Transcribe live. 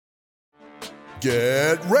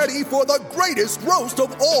Get ready for the greatest roast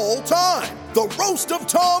of all time, the Roast of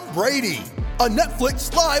Tom Brady, a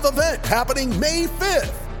Netflix live event happening May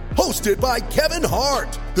 5th. Hosted by Kevin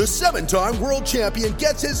Hart, the 7-time world champion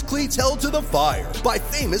gets his cleats held to the fire by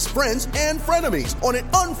famous friends and frenemies on an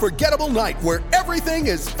unforgettable night where everything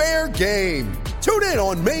is fair game. Tune in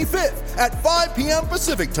on May 5th at 5 p.m.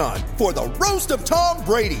 Pacific time for the Roast of Tom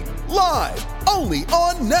Brady, live only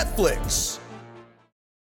on Netflix.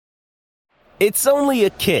 It's only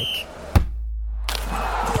a kick,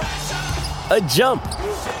 a jump,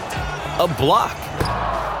 a block.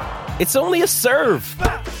 It's only a serve.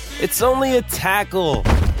 It's only a tackle,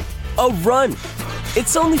 a run.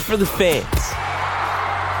 It's only for the fans.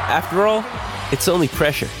 After all, it's only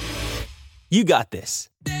pressure. You got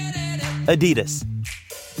this. Adidas.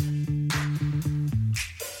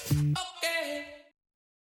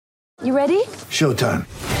 You ready? Showtime.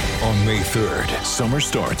 On May 3rd, summer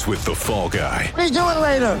starts with The Fall Guy. Let's do it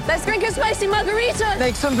later. Let's drink a spicy margarita.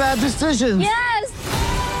 Make some bad decisions. Yes!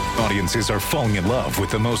 Audiences are falling in love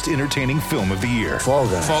with the most entertaining film of the year. Fall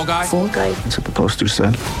Guy. Fall Guy? Fall guy. That's what the poster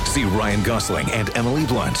said. See Ryan Gosling and Emily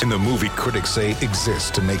Blunt in the movie critics say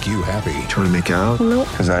exists to make you happy. Trying to make it out? Nope.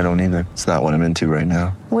 Because I don't either. It's not what I'm into right now.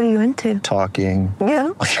 What are you into? Talking. Yeah.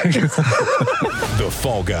 The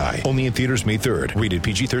Fall Guy. Only in theaters May 3rd. Rated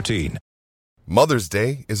PG-13. Mother's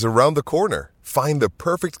Day is around the corner. Find the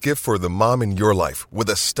perfect gift for the mom in your life with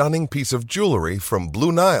a stunning piece of jewelry from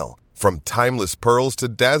Blue Nile. From timeless pearls to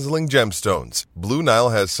dazzling gemstones, Blue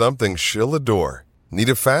Nile has something she'll adore. Need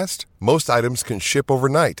it fast? Most items can ship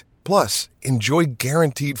overnight. Plus, enjoy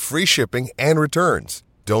guaranteed free shipping and returns.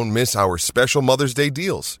 Don't miss our special Mother's Day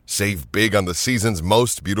deals. Save big on the season's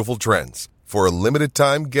most beautiful trends. For a limited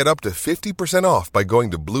time, get up to 50% off by going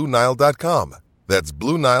to BlueNile.com. That's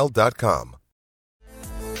BlueNile.com.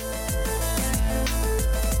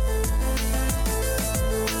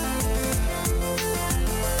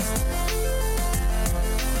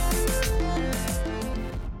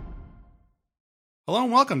 Hello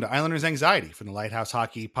and welcome to Islanders Anxiety from the Lighthouse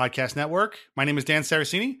Hockey Podcast Network. My name is Dan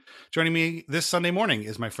Saracini. Joining me this Sunday morning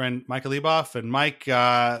is my friend Michael Leboff. And Mike,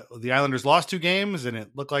 the Islanders lost 2 games and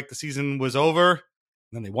it looked like the season was over. And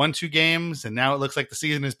then they won 2 games and now it looks like the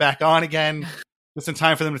season is back on again. Just in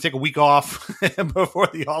time for them to take a week off before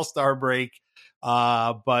the All-Star break.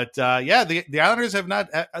 The Islanders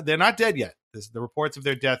they're not dead yet. The reports of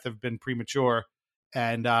their death have been premature.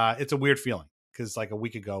 And it's a weird feeling because like a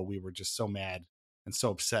week ago, we were just so mad and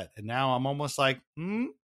so upset. And now I'm almost like,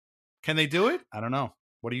 can they do it? I don't know.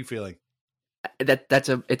 What are you feeling? I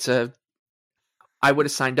would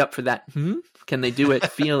have signed up for that. Can they do it?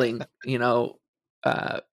 Feeling,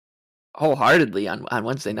 wholeheartedly on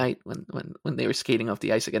Wednesday night when they were skating off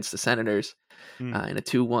the ice against the Senators in a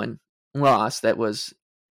 2-1 loss. I was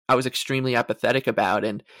extremely apathetic about,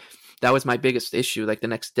 and that was my biggest issue. Like the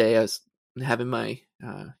next day I was having my,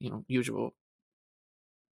 usual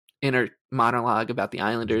inner monologue about the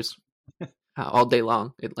Islanders all day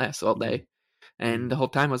long. It lasts all day. And the whole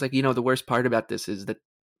time I was like, the worst part about this is that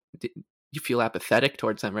you feel apathetic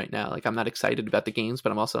towards them right now. Like I'm not excited about the games,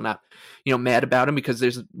 but I'm also not, mad about them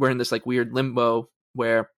because we're in this like weird limbo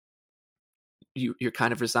where you're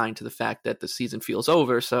kind of resigned to the fact that the season feels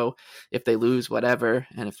over. So if they lose, whatever.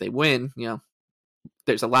 And if they win,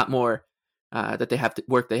 there's a lot more that they have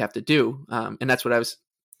to do. And that's what I was,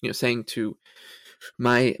 saying to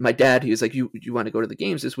my dad. He was like, you want to go to the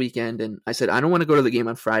games this weekend? And I said, I don't want to go to the game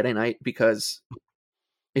on Friday night because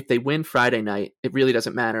if they win Friday night, it really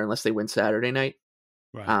doesn't matter unless they win Saturday night.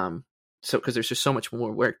 Right. So because there's just so much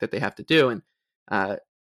more work that they have to do. And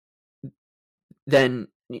then,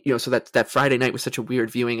 so that Friday night was such a weird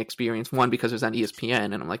viewing experience. One, because it was on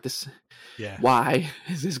ESPN and I'm like, why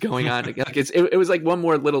is this going on again? Like it was like one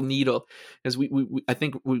more little needle because I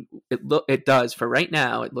think it does for right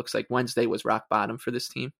now. It looks like Wednesday was rock bottom for this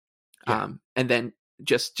team. Yeah. And then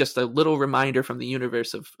just a little reminder from the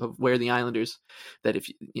universe of where the Islanders, that if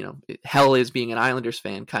hell is being an Islanders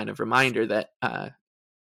fan, kind of reminder that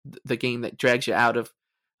the game that drags you out of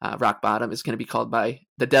rock bottom is going to be called by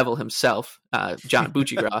the devil himself, John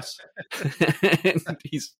Buccigross.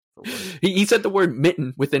 He said the word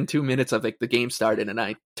mitten within 2 minutes of like the game started, and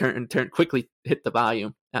I quickly hit the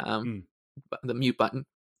volume, the mute button.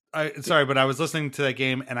 Sorry, but I was listening to that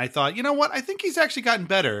game and I thought, you know what? I think he's actually gotten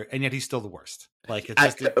better, and yet he's still the worst. Like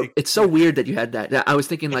it's so weird that you had that. I was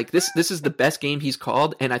thinking like this is the best game he's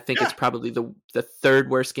called, and I think it's probably the third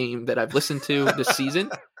worst game that I've listened to this season,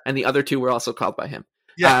 and the other 2 were also called by him.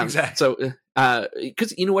 Yeah, exactly. So,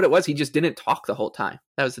 because you know what it was, he just didn't talk the whole time.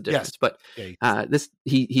 That was the difference. Yes. But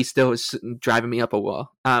he still was driving me up a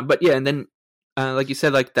wall. But yeah, and then like you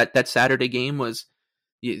said, like that Saturday game was,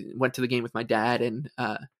 you went to the game with my dad, and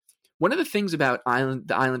one of the things about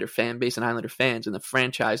the Islander fan base and Islander fans and the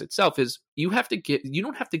franchise itself is you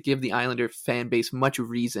don't have to give the Islander fan base much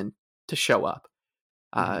reason to show up.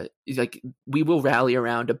 Like we will rally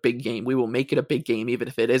around a big game. We will make it a big game, even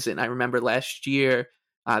if it isn't. I remember last year,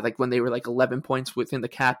 like when they were like 11 points within the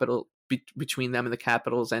Capital between them and the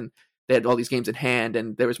Capitals, and they had all these games in hand.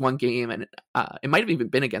 And there was one game, and it might have even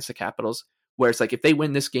been against the Capitals, where it's like if they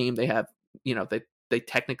win this game, they have, they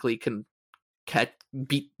technically can catch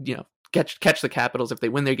the Capitals if they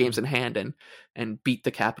win their games in hand and beat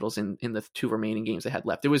the Capitals in the 2 remaining games they had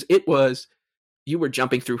left. It was you were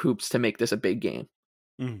jumping through hoops to make this a big game.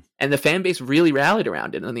 And the fan base really rallied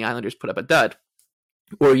around it, and the Islanders put up a dud.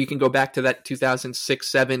 Or you can go back to that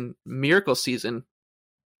 2006-07 miracle season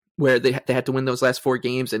where they had to win those last 4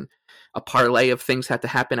 games, and a parlay of things had to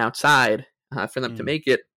happen outside for them to make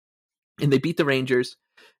it. And they beat the Rangers,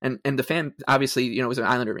 and the fan, obviously, it was an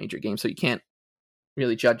Islander Ranger game, so you can't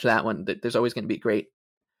really judge that one. There's always going to be a great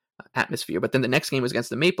atmosphere. But then the next game was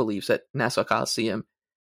against the Maple Leafs at Nassau Coliseum,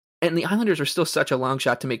 and the Islanders were still such a long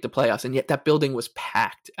shot to make the playoffs, and yet that building was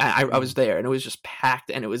packed. I was there, and it was just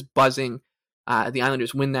packed, and it was buzzing. The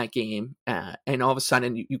Islanders win that game, and all of a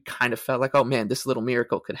sudden you kind of felt like, oh man, this little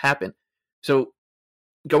miracle could happen. So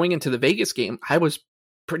going into the Vegas game, I was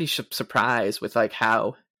pretty surprised with like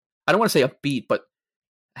how, I don't want to say upbeat, but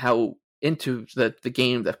how into the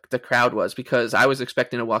game the crowd was, because I was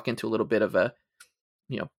expecting to walk into a little bit of a,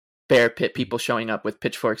 bear pit, people showing up with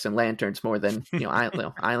pitchforks and lanterns more than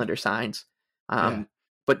Islander signs.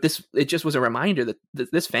 But it just was a reminder that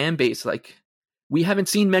this fan base, like, we haven't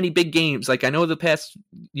seen many big games. Like, I know the past,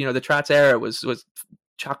 the Trotz era was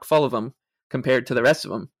chock full of them compared to the rest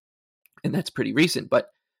of them, and that's pretty recent. But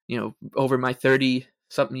over my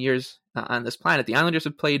 30-something years on this planet, the Islanders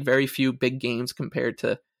have played very few big games compared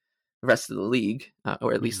to the rest of the league,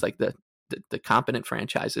 or at least like the competent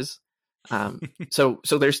franchises. So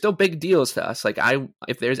there's still big deals to us. Like,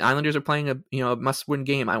 if there's Islanders are playing a must-win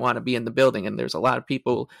game, I want to be in the building, and there's a lot of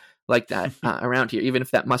people like that around here, even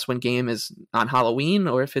if that must-win game is on Halloween,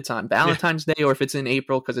 or if it's on Valentine's Day, or if it's in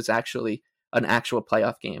April because it's actually an actual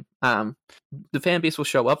playoff game. The fan base will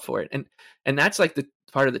show up for it, and that's like the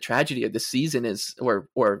part of the tragedy of this season is,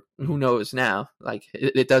 or who knows now. Like,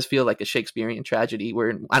 it does feel like a Shakespearean tragedy.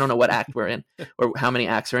 I don't know what act we're in, or how many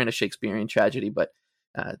acts are in a Shakespearean tragedy, but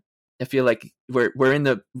I feel like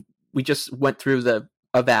we just went through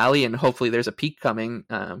a valley, and hopefully there's a peak coming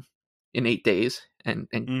in 8 days.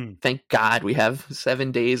 And thank God we have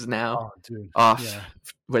 7 days now off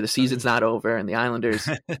where the season's not over and the Islanders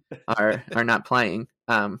are not playing.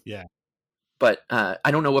 But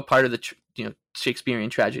I don't know what part of the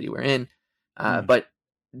Shakespearean tragedy we're in. But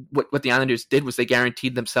what the Islanders did was they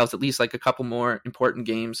guaranteed themselves at least like a couple more important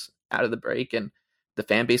games out of the break, and the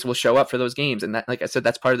fan base will show up for those games. And that, like I said,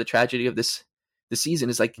 that's part of the tragedy of the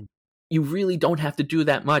season is like, you really don't have to do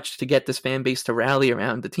that much to get this fan base to rally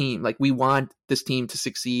around the team. Like, we want this team to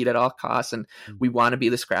succeed at all costs, and we want to be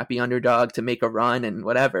the scrappy underdog to make a run and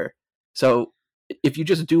whatever. So if you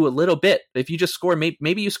just do a little bit, if you just score,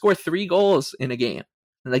 maybe you score 3 goals in a game,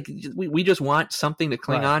 like we just want something to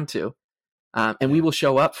cling on to, and we will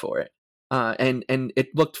show up for it. And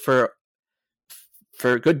it looked for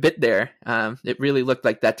a good bit there. It really looked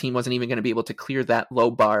like that team wasn't even going to be able to clear that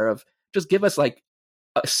low bar of just give us like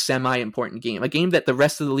a semi-important game, a game that the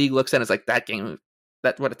rest of the league looks at as like, that game,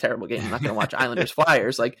 what a terrible game. I'm not going to watch Islanders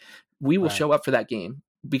Flyers. Like, we will show up for that game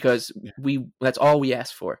because that's all we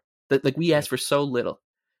asked for. Like, we asked for so little.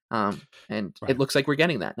 And it looks like we're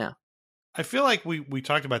getting that now. I feel like we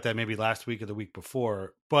talked about that maybe last week or the week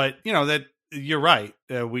before, but that you're right.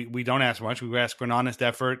 We don't ask much. We ask for an honest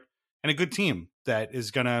effort and a good team that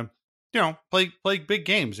is going to, play big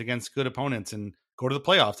games against good opponents and go to the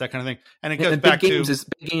playoffs, that kind of thing. And it goes back to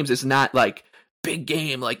big games is not like big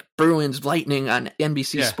game like Bruins Lightning on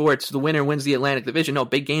NBC Sports. The winner wins the Atlantic Division. No,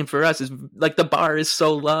 big game for us is like the bar is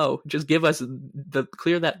so low. Just give us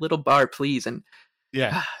clear that little bar, please. And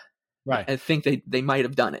right, I think they might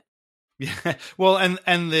have done it. Yeah. Well,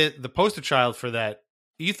 and the poster child for that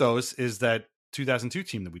ethos is that 2002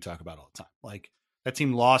 team that we talk about all the time. Like, that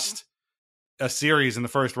team lost a series in the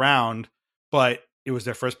first round, but it was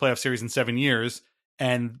their first playoff series in 7 years,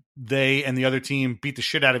 and they and the other team beat the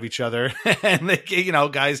shit out of each other. And they,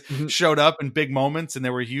 guys showed up in big moments, and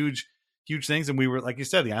there were huge things. And we were, like you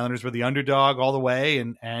said, the Islanders were the underdog all the way,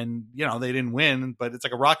 and they didn't win, but it's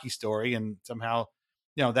like a Rocky story. And somehow,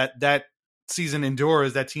 that season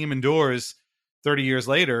endures, that team endures 30 years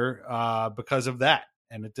later because of that.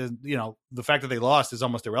 And it doesn't, the fact that they lost is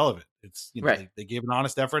almost irrelevant. It's, Right. they gave an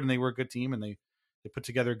honest effort and they were a good team and they put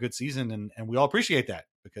together a good season, and we all appreciate that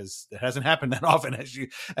because it hasn't happened that often, as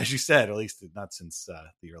you said, at least not since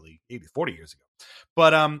the early 80s, 40 years ago.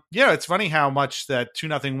 But yeah, it's funny how much that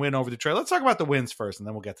 2-0 win over Detroit. Let's talk about the wins first, and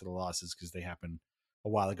then we'll get to the losses because they happened a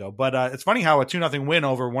while ago. But it's funny how a 2-0 win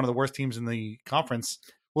over one of the worst teams in the conference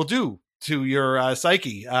will do to your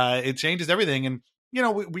psyche. It changes everything, and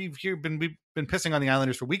we've been pissing on the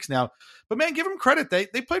Islanders for weeks now. But man, give them credit.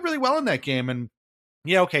 They played really well in that game, and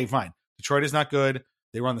yeah, okay, fine. Detroit is not good.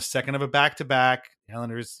 They were on the second of a back-to-back. The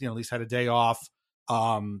Islanders, at least had a day off.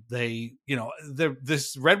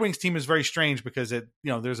 This Red Wings team is very strange because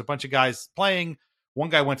there's a bunch of guys playing.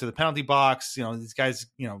 One guy went to the penalty box. These guys,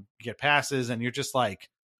 get passes, and you're just like,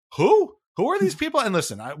 who are these people? And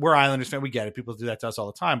listen, we're Islanders fans. We get it. People do that to us all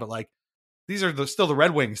the time. But like, these are still the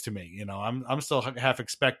Red Wings to me. I'm still half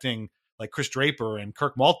expecting like Chris Draper and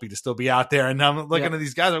Kirk Maltby to still be out there. And I'm looking at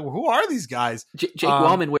these guys like, who are these guys? Jake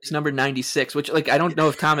Wallman wears number 96, which like, I don't know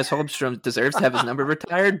if Thomas Holmstrom deserves to have his number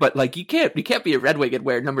retired, but like, you can't be a Red Wing and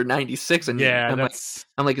wear number 96. And yeah, I'm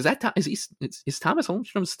like, is Thomas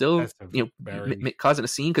Holmstrom still, causing a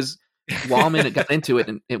scene? Cause Wallman got into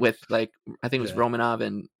it with like, I think it was Romanov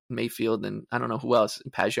and Mayfield and I don't know who else,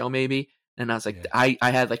 Pajot maybe. And I was like, I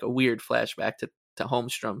had like a weird flashback to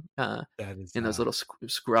Holmstrom in those little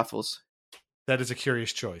scruffles. That is a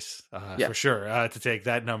curious choice, for sure, to take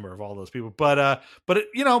that number of all those people. But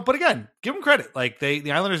again, give them credit. Like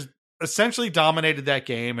the Islanders essentially dominated that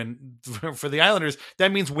game, and for the Islanders,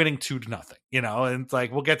 that means winning 2-0. And it's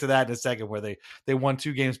like we'll get to that in a second, where they won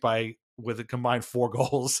 2 games with a combined 4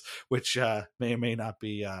 goals, which may or may not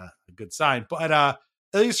be a good sign. But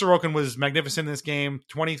Ilya Sorokin was magnificent in this game.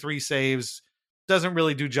 23 saves. Doesn't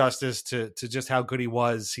really do justice to just how good he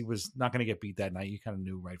was. He was not going to get beat that night. You kind of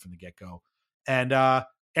knew right from the get-go. And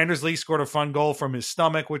Anders Lee scored a fun goal from his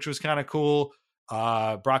stomach, which was kind of cool.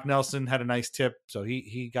 Brock Nelson had a nice tip, so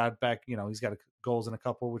he got back. He's got goals in a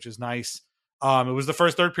couple, which is nice. It was the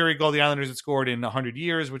first third period goal the Islanders had scored in 100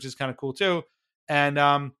 years, which is kind of cool too. And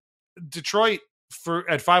Detroit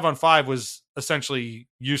at 5-on-5 was essentially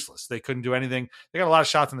useless. They couldn't do anything. They got a lot of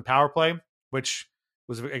shots in the power play, which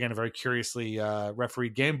was again a very curiously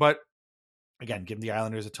refereed game. But again, give the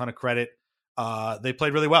Islanders a ton of credit. They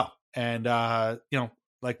played really well. And,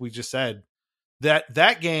 like we just said,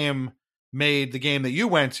 that game made the game that you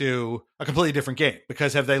went to a completely different game,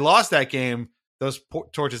 because have they lost that game, those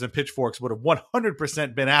torches and pitchforks would have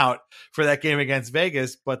 100% been out for that game against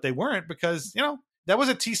Vegas, but they weren't because, that was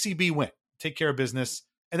a TCB win, take care of business,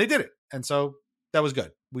 and they did it. And so that was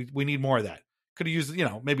good. We need more of that. Could have used,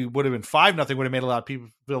 maybe would have been 5-0, would have made a lot of people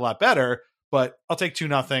feel a lot better, but I'll take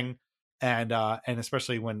 2-0. And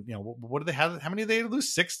especially when, what did they have? How many did they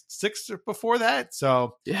lose? Six before that.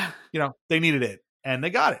 So, yeah, they needed it and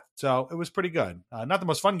they got it. So it was pretty good. Not the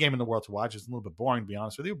most fun game in the world to watch. It's a little bit boring, to be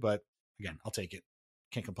honest with you, but again, I'll take it.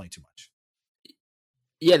 Can't complain too much.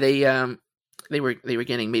 Yeah. They were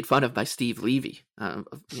getting made fun of by Steve Levy.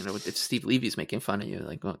 If Steve Levy's making fun of you,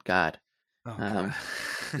 like, oh God. Oh, God.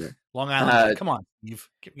 Yeah. Long Island. Come on, Steve.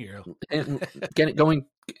 Give me your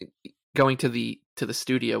going to the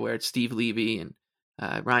studio where it's Steve Levy and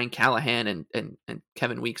Ryan Callahan and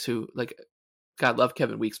Kevin Weeks, who, like, God love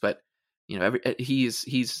Kevin Weeks, but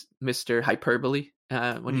he's Mr. Hyperbole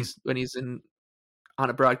when he's on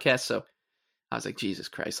a broadcast. So I was like, Jesus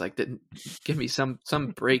Christ, like, give me some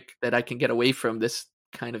break that I can get away from this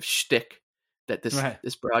kind of shtick that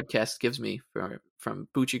this broadcast gives me from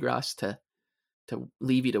Buccigross to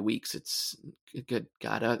Levy to Weeks. It's good.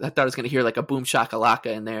 God, I thought I was going to hear like a boom shakalaka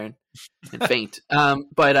in there and faint.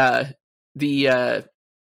 But the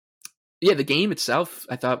game itself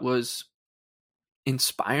I thought was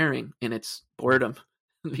inspiring in its boredom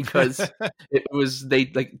because it was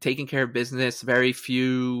they like taking care of business, very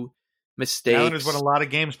few mistakes. Islanders won a lot of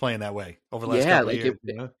games playing that way over the last couple of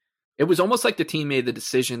years. It was almost like the team made the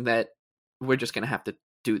decision that we're just going to have to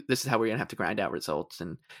this is how we're going to have to grind out results.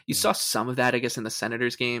 And you saw some of that, I guess, in the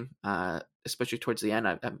Senators game, especially towards the end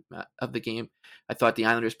of the game. I thought the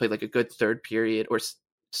Islanders played like a good third period or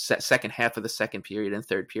second half of the second period and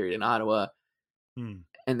third period in Ottawa. And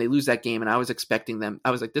they lose that game. And I was expecting them.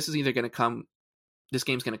 I was like, this game's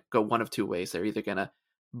going to go one of two ways. They're either going to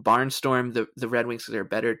barnstorm the Red Wings because they're a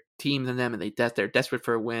better team than them and they're desperate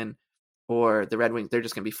for a win, or the Red Wings, they're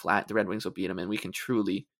just going to be flat. The Red Wings will beat them and we can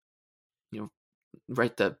truly,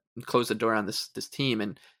 close the door on this team.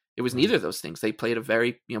 And it was neither of those things. They played a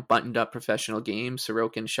very buttoned up professional game.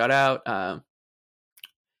 Sorokin shutout,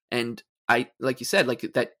 and I, like you said, like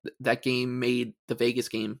that game made the Vegas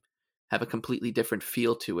game have a completely different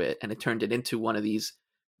feel to it, and it turned it into one of these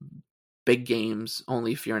big games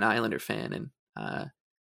only if you're an Islander fan, and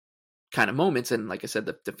kind of moments. And like I said,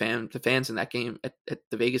 the fans in that game at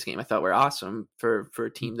the Vegas game, I thought were awesome for a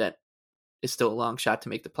team that is still a long shot to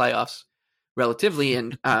make the playoffs relatively.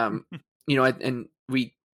 And you know, and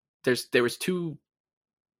there was two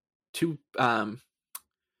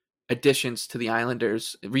additions to the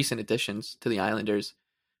Islanders, recent additions to the Islanders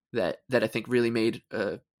that I think really made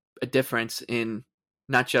a difference in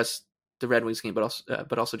not just the Red Wings game,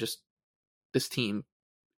 but also just this team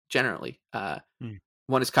generally.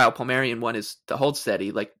 One is Kyle Palmieri and one is the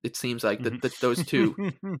Holdsteady. Like, it seems like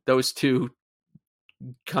those two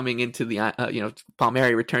coming into the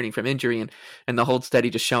Palmieri returning from injury and the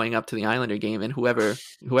Holdsteady just showing up to the Islander game, and whoever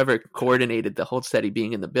coordinated the Holdsteady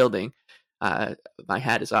being in the building, my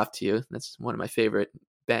hat is off to you. That's one of my favorite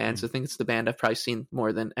bands. I think it's the band I've probably seen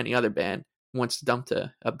more than any other band. Once dumped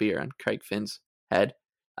a beer on Craig Finn's head,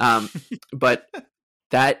 but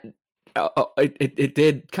that it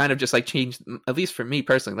did kind of just like change, at least for me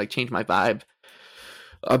personally, like change my vibe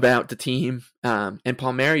about the team. And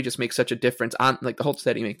Palmieri just makes such a difference on, like, the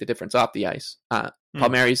Holdsteady make the difference off the ice.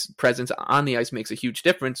 Palmieri's presence on the ice makes a huge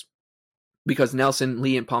difference because Nelson,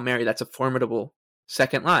 Lee, and Palmieri, that's a formidable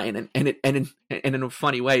second line, and in a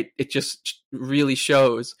funny way, it just really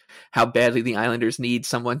shows how badly the Islanders need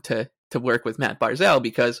someone to work with Matt Barzal,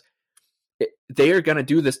 because they are going to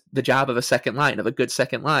do the job of a second line, of a good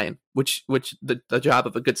second line, which the job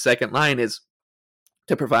of a good second line is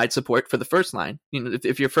to provide support for the first line. You know,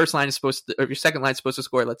 if your first line is supposed to, or if your second line is supposed to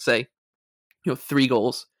score, let's say, 3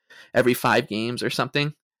 goals every 5 games or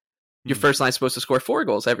something, your first line is supposed to score 4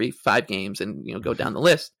 goals every 5 games, and go down the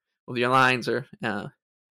list of your lines. Or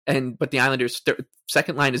but the Islanders'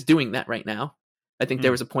 second line is doing that right now. I think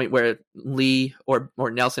there was a point where Lee or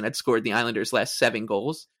Nelson had scored the Islanders' last 7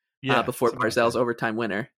 goals before Barzal's overtime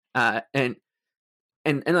winner. And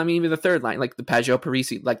I mean, even the third line, like the Pajot,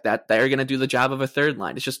 Parisi, like that, they're going to do the job of a third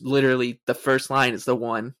line. It's just literally the first line is the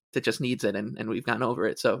one that just needs it, and we've gone over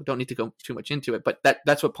it, so don't need to go too much into it. But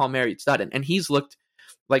that's what Palmieri's done, and he's looked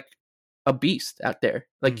like a beast out there.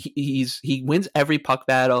 Like he wins every puck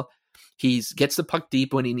battle. He gets the puck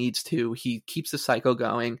deep when he needs to. He keeps the cycle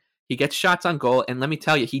going. He gets shots on goal, and let me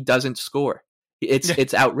tell you, he doesn't score.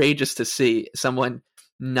 It's outrageous to see someone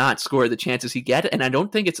not score the chances he gets, and I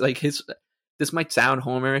don't think it's like his. This might sound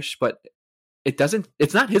homerish, but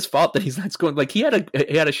it's not his fault that he's not scoring. Like, he had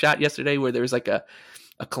a shot yesterday where there was like a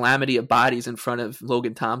calamity of bodies in front of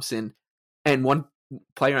Logan Thompson, and one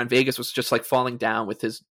player on Vegas was just like falling down with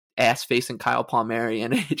his ass facing Kyle Palmieri,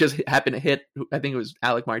 and it just happened to hit, I think it was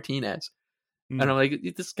Alec Martinez. And I'm like,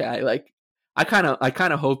 this guy, like, I kind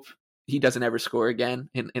of hope he doesn't ever score again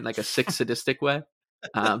in like a sick, sadistic way,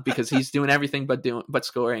 because he's doing everything but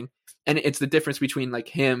scoring. And it's the difference between like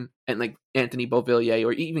him and like Anthony Beauvillier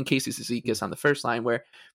or even Casey Cizikas on the first line, where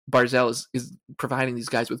Barzal is providing these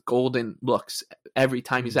guys with golden looks every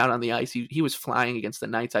time he's out on the ice. He was flying against the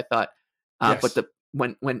Knights, I thought. Yes. But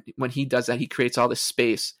when he does that, he creates all this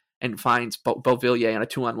space and finds Beauvillier on a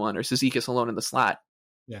 2-on-1 or Cizikas alone in the slot.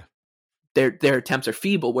 Yeah, their attempts are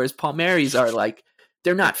feeble, whereas Palmieri's are like,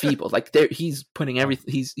 they're not feeble. Like, he's putting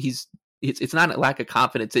everything. It's not a lack of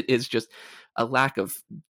confidence. It is just a lack of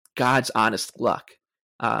God's honest luck.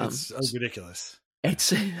 It's ridiculous.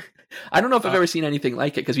 I don't know if I've ever seen anything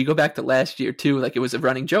like it, because you go back to last year too, like it was a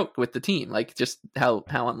running joke with the team, like just how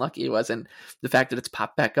unlucky it was, and the fact that it's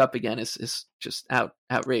popped back up again is just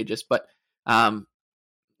outrageous. But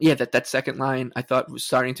that second line I thought was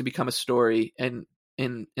starting to become a story in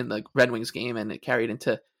the Red Wings game, and it carried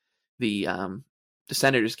into the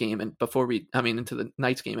Senators game, and into the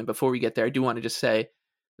Knights game. And before we get there, I do want to just say,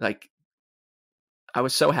 like, I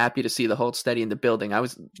was so happy to see the Holdsteady in the building.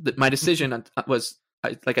 My decision was,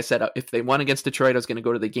 like I said, if they won against Detroit, I was going to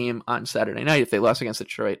go to the game on Saturday night. If they lost against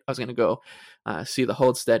Detroit, I was going to go see the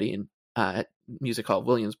Holdsteady in Music Hall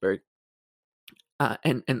Williamsburg.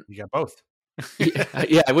 And you got both.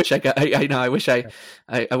 yeah, I wish I got. I wish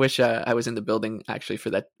I was in the building actually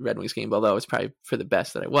for that Red Wings game, although it was probably for the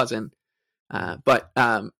best that I wasn't. But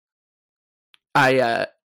that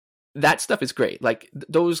stuff is great. Like,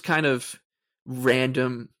 those kind of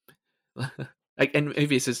random, like, and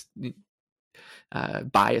maybe it's just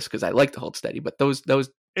biased because I like the Holdsteady, but those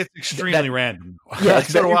it's extremely random. Yeah,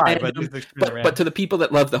 so do I. But to the people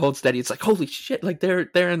that love the Holdsteady, it's like, holy shit! Like, they're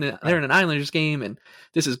in an Islanders game, and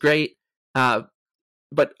this is great. But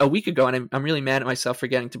a week ago, and I'm really mad at myself for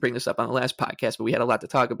getting to bring this up on the last podcast, but we had a lot to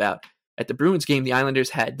talk about. At the Bruins game, the Islanders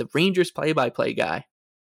had the Rangers play-by-play guy,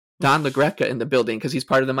 Don LaGreca, in the building, because he's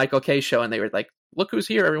part of the Michael Kay show, and they were like, look who's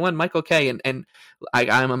here, everyone, Michael Kay. And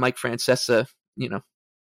I'm a Mike Francesa,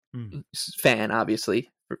 fan, obviously,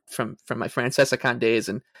 from my Francesca days,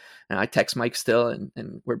 and I text Mike still,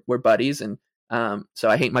 and we're buddies, and so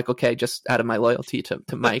I hate Michael Kay just out of my loyalty to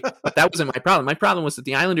Mike. But that wasn't my problem. My problem was that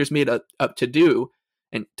the Islanders made a to-do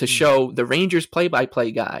and to show the Rangers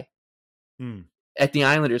play-by-play guy at the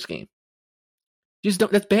Islanders game. Just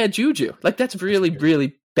don't. That's bad juju. Like, that's really,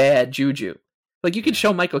 really bad juju. Like, you could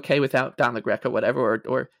show Michael Kay without Don LaGreca, whatever,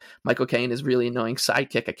 or Michael Kay and his really annoying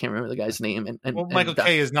sidekick. I can't remember the guy's name. And Michael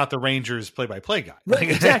Kay is not the Rangers play-by-play guy. Right,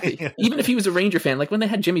 exactly. Yeah. Even if he was a Ranger fan, like when they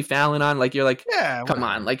had Jimmy Fallon on, like, you're like, come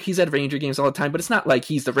on, like, he's at Ranger games all the time, but it's not like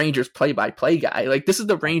he's the Rangers play-by-play guy. Like, this is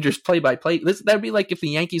the Rangers play-by-play. That'd be like if the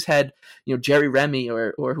Yankees had, Jerry Remy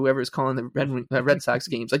or whoever is calling the Red Sox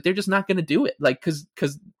games. Like, they're just not going to do it. Like, because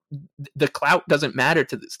the clout doesn't matter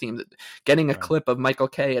to this team. Getting a clip of Michael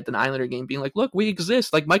Kay at an Islander game being like, look, we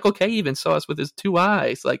exist. Like, Michael Kay even saw us with his two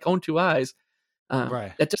eyes, like own two eyes.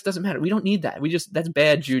 That just doesn't matter. We don't need that. That's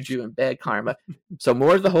bad juju and bad karma. So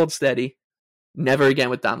more of the hold steady. Never again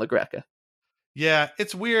with Don LaGreca. Yeah,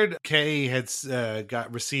 it's weird. Kay had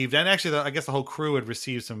got received, and actually, I guess the whole crew had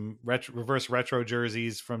received some reverse retro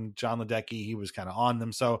jerseys from John Ledecky. He was kind of on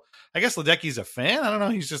them. So I guess Ledecky's a fan. I don't know.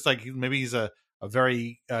 He's just like, maybe he's a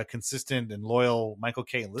very consistent and loyal Michael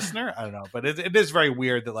Kay listener. I don't know, but it is very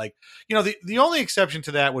weird that, like, the only exception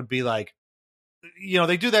to that would be like,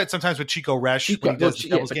 they do that sometimes with Chico Resch when he does the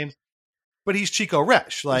Devils games, but he's Chico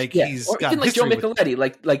Resch. Like, he's or got even like Joe Micheletti.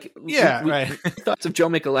 Right. Thoughts of Joe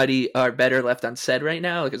Micheletti are better left unsaid right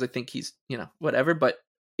now, because I think he's, whatever. But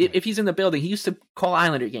if he's in the building, he used to call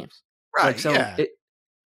Islander games. Right. Like, so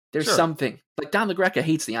there's something. Like, Don LaGreca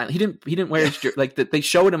hates the Island. He didn't wear his jersey. Like, they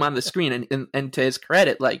showed him on the screen, and to his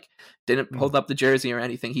credit, like, didn't hold up the jersey or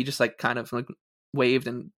anything. He just like kind of like waved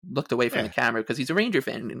and looked away from the camera because he's a Ranger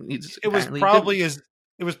fan. And it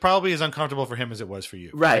was probably as uncomfortable for him as it was for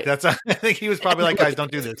you. Right. Like, I think he was probably like, guys,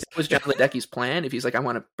 don't do this. It was John Ledecky's plan. If he's like, I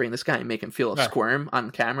want to bring this guy and make him feel a squirm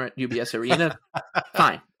on camera at UBS Arena,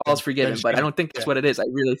 fine, all's forgiven. But I don't think that's what it is. I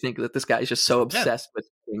really think that this guy is just so obsessed with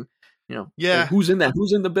being, who's in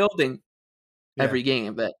the building every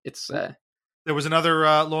game, that it's there was another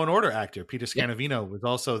Law and Order actor, Peter Scanavino, was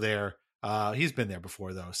also there. He's been there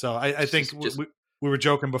before, though. So I think we were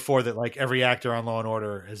joking before that, like, every actor on Law and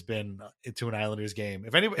Order has been to an Islanders game.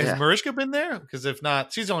 If anybody has Mariska been there, because if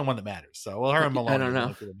not, she's the only one that matters. So we'll her and Malone. I don't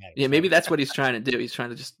know. Maybe that's what he's trying to do. He's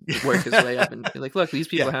trying to just work his way up and be like, look, these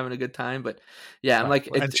people are having a good time. But I'm like,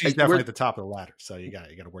 and she's definitely at the top of the ladder. So you got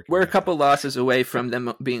to work. We're a couple losses away from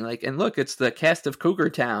them being like, and look, it's the cast of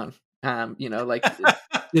Cougar Town. Like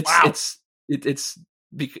it's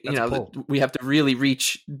we have to really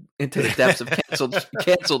reach into the depths of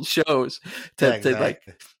canceled shows to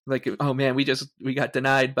like, oh man, we got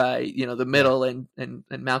denied by the middle and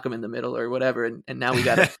Malcolm in the Middle or whatever, and now we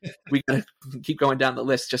gotta keep going down the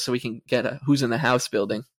list just so we can get a Who's in the House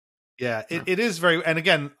building. Yeah, it is very, and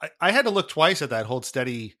again, I had to look twice at that Hold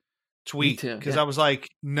Steady tweet because I was like,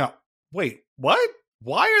 no, wait, what?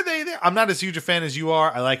 Why are they there? I'm not as huge a fan as you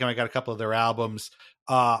are. I like them. I got a couple of their albums.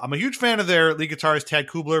 I'm a huge fan of their lead guitarist, Tad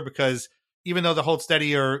Kubler, because even though the Hold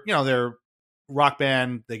Steady are, their rock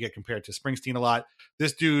band, they get compared to Springsteen a lot.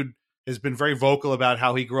 This dude has been very vocal about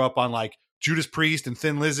how he grew up on like Judas Priest and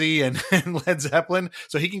Thin Lizzy and Led Zeppelin.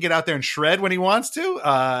 So he can get out there and shred when he wants to.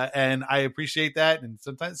 And I appreciate that. And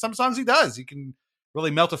sometimes some songs he does. He can really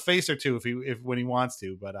melt a face or two when he wants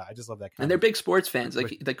to. But I just love that kind. And they're big sports fans.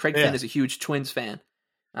 Like Craig Finn is a huge Twins fan.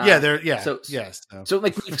 So it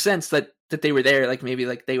like makes sense that they were there. Like maybe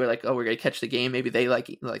like they were like, oh, we're gonna catch the game. Maybe they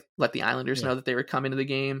like let the Islanders know that they were coming to the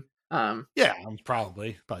game.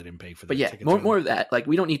 Probably didn't pay for that. But more of that. Like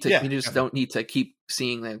we don't need to. We just don't need to keep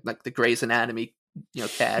seeing the Grey's Anatomy,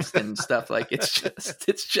 cast and stuff. Like it's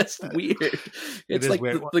just weird. It's like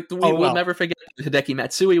weird. We'll never forget the Hideki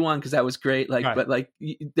Matsui one because that was great. Like, right. But like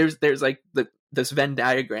there's like this Venn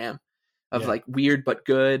diagram of like weird but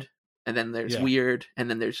good. And then there's weird, and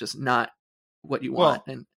then there's just not what you want.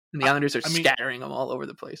 And the Islanders are scattering them all over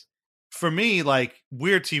the place. For me, like,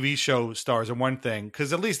 weird TV show stars are one thing,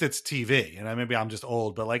 because at least it's TV. And maybe I'm just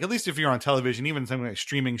old, but like, at least if you're on television, even something like a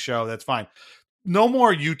streaming show, that's fine. No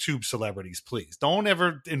more YouTube celebrities, please. Don't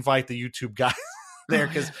ever invite the YouTube guys there,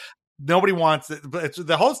 because nobody wants it. But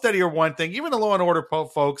the Hold Steady are one thing. Even the Law and Order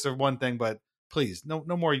folks are one thing, but please, no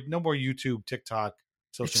more YouTube, TikTok,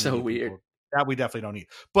 social media. It's so weird. People. That we definitely don't need.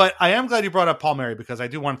 But I am glad you brought up Palmieri, because I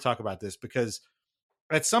do want to talk about this, because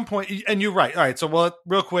at some point, and you're right. All right. So,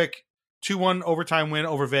 real quick, 2-1 overtime win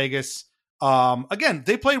over Vegas. Again,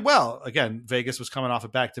 they played well. Again, Vegas was coming off a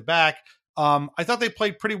back-to-back. I thought they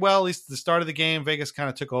played pretty well, at least at the start of the game. Vegas kind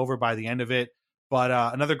of took over by the end of it. But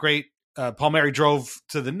another great, Palmieri drove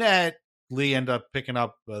to the net, Lee ended up picking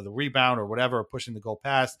up the rebound or whatever, or pushing the goal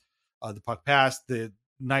past, the puck past. The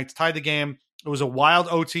Knights tied the game. It was a wild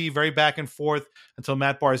OT, very back and forth, until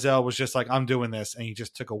Matt Barzal was just like, I'm doing this. And he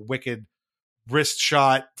just took a wicked wrist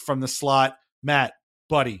shot from the slot. Matt,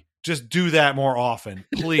 buddy, just do that more often,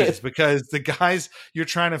 please, because the guys you're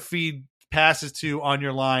trying to feed passes to on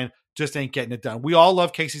your line just ain't getting it done. We all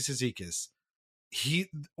love Casey Cizikas.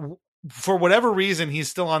 For whatever reason, he's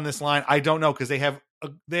still on this line. I don't know, because they have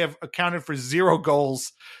accounted for 0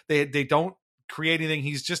 goals. They don't create anything.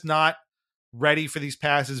 He's just not ready for these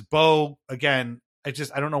passes. Bo, again, I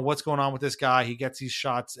don't know what's going on with this guy. He gets these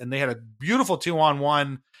shots, and they had a beautiful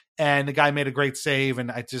 2-on-1, and the guy made a great save.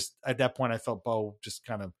 And I just, at that point, I felt Bo just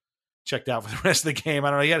kind of checked out for the rest of the game.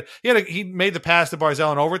 I don't know. He made the pass to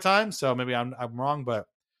Barzal in overtime, so maybe I'm wrong, but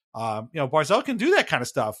Barzal can do that kind of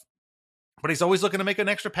stuff. But he's always looking to make an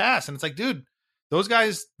extra pass, and it's like, dude, those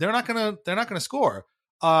guys, they're not gonna score.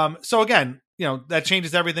 So again, that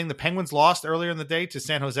changes everything. The Penguins lost earlier in the day to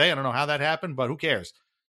San Jose. I don't know how that happened, but who cares?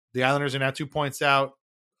 The Islanders are now 2 points out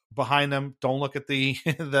behind them. Don't look at the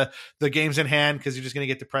the games in hand, because you're just going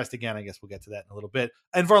to get depressed again. I guess we'll get to that in a little bit.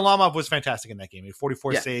 And Varlamov was fantastic in that game. He had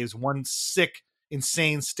 44 saves, one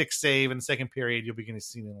insane stick save in the second period. You'll be going to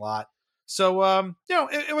see a lot. So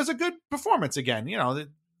it was a good performance again.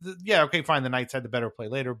 Okay, fine. The Knights had the better play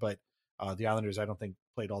later, but the Islanders, I don't think,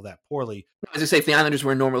 played all that poorly. As I say, if the Islanders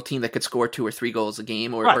were a normal team that could score 2 or 3 goals a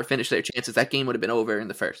game or finish their chances, that game would have been over in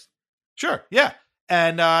the first. Sure, yeah.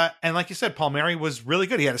 And like you said, Palmieri was really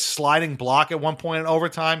good. He had a sliding block at one point in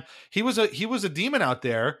overtime. He was a demon out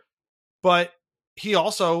there, but he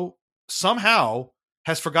also somehow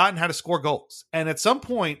has forgotten how to score goals. And at some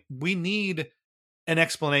point, we need an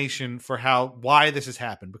explanation for why this has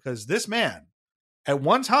happened, because this man, at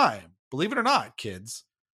one time, believe it or not, kids,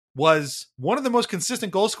 was one of the most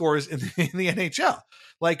consistent goal scorers in the NHL.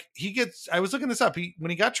 Like, I was looking this up.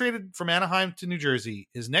 When he got traded from Anaheim to New Jersey,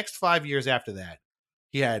 his next 5 years after that,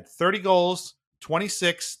 he had 30 goals,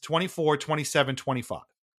 26, 24, 27, 25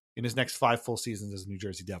 in his next 5 full seasons as a New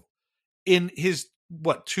Jersey Devil. In his,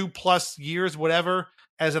 2+ years, whatever,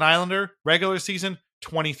 as an Islander, regular season,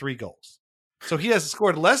 23 goals. So he has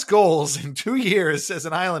scored less goals in 2 years as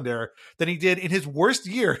an Islander than he did in his worst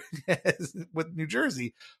year with New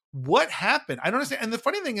Jersey. What happened? I don't understand. And the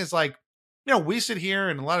funny thing is, we sit here,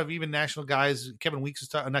 and a lot of even national guys, Kevin Weeks was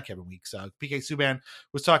talking, not Kevin Weeks, PK Subban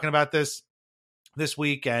was talking about this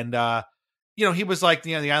week. And, he was like,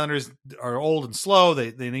 the Islanders are old and slow.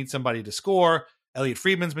 They need somebody to score. Elliot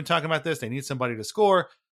Friedman's been talking about this. They need somebody to score.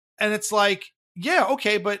 And it's like, yeah,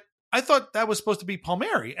 okay, but I thought that was supposed to be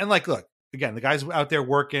Palmieri. And look, again, the guy's out there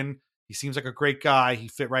working. He seems like a great guy. He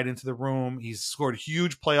fit right into the room. He's scored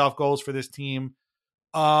huge playoff goals for this team.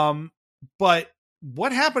 But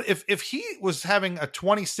what happened if he was having a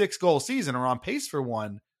 26 goal season or on pace for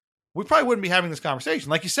one, we probably wouldn't be having this conversation.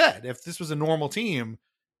 Like you said, if this was a normal team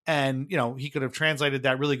and, he could have translated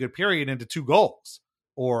that really good period into 2 goals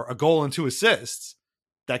or a goal and 2 assists,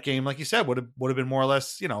 that game, like you said, would have been more or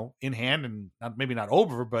less, in hand, and maybe not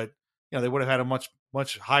over, but they would have had a much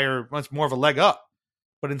more of a leg up.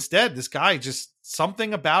 But instead, this guy, just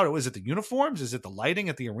something about it. Was it the uniforms? Is it the lighting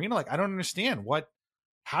at the arena? I don't understand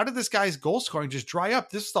how did this guy's goal scoring just dry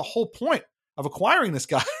up? This is the whole point of acquiring this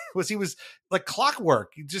guy. He was like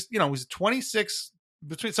clockwork. He just, he was 26,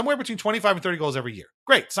 somewhere between 25 and 30 goals every year.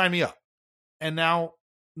 Great. Sign me up. And now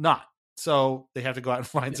not. So they have to go out and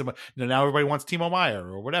find somebody. Now everybody wants Timo Meier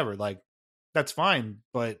or whatever. That's fine.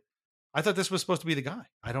 But I thought this was supposed to be the guy.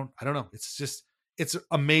 I don't know. It's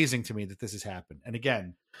amazing to me that this has happened. And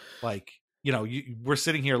again, we're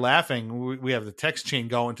sitting here laughing. We have the text chain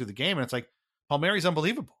going through the game, and it's like, Palmieri's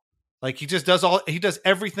unbelievable. He just does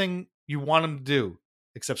everything you want him to do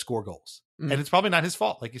except score goals. And it's probably not his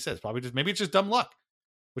fault. Like you said, maybe it's just dumb luck,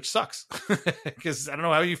 which sucks, because I don't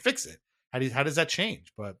know how you fix it. How does that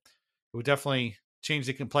change? But it would definitely change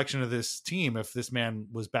the complexion of this team if this man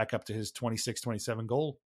was back up to his 26, 27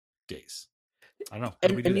 goal days. I don't know.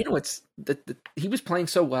 And he was playing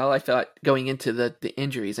so well, I thought, going into the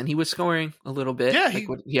injuries, and he was scoring a little bit. Yeah,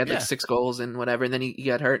 he had 6 goals and whatever, and then he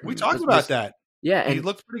got hurt. We talked about that. Yeah, and he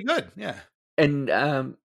looked pretty good. Yeah, and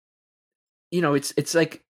it's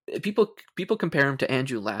like people compare him to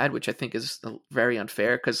Andrew Ladd, which I think is very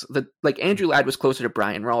unfair, because Andrew Ladd was closer to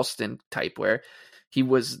Brian Ralston type, where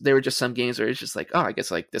there were just some games where it's just like, oh, I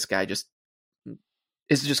guess this guy just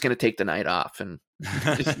is just going to take the night off and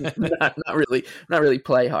just not really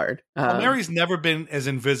play hard. Mary's never been as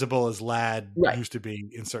invisible as Ladd used to be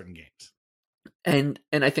in certain games. And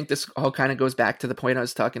I think this all kind of goes back to the point I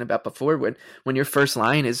was talking about before, when your first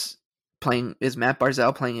line is Matt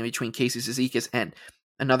Barzal playing in between Casey Cizikas and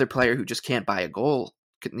another player who just can't buy a goal,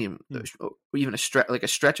 or even a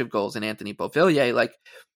stretch of goals in Anthony Beauvillier, like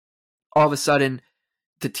all of a sudden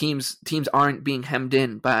the teams aren't being hemmed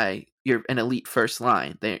in by an elite first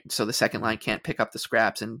line. So the second line can't pick up the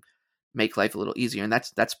scraps and make life a little easier. And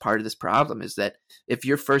that's part of this problem, is that if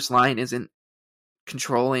your first line isn't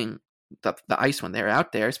controlling the ice when they're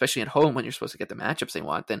out there, especially at home when you're supposed to get the matchups they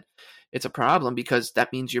want, then it's a problem, because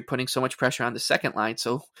that means you're putting so much pressure on the second line.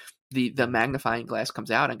 So the magnifying glass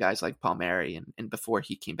comes out on guys like Palmieri, and before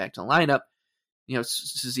he came back to the lineup,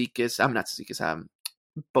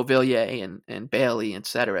 Beauvillier and Bailey,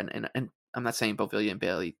 etc. And I'm not saying Beauvillier and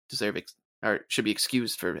Bailey or should be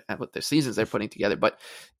excused for what their seasons they're putting together, but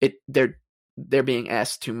they're being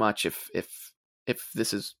asked too much if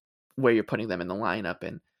this is where you're putting them in the lineup,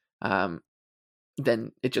 and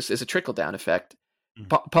then it just is a trickle down effect.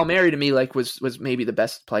 Palmieri to me was maybe the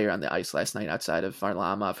best player on the ice last night outside of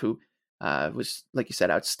Varlamov, who was, like you said,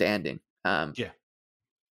 outstanding. In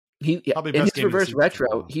his reverse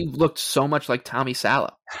retro, he looked so much like Tommy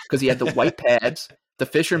Salo, because he had the white pads, the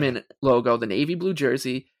fisherman logo, the navy blue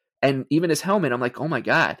jersey, and even his helmet. I'm like, oh my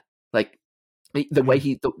God, like the way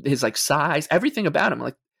his like size, everything about him. I'm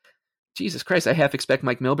like, Jesus Christ, I half expect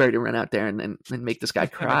Mike Milbury to run out there and make this guy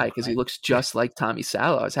cry, because he looks just like Tommy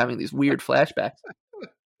Salo. I was having these weird flashbacks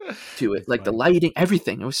to it, like the lighting,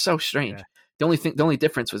 everything. It was so strange. Yeah. The only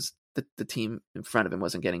difference was the team in front of him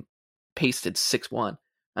wasn't getting pasted 6-1.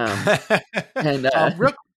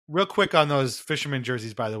 Real quick on those fisherman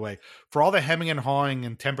jerseys, by the way, for all the hemming and hawing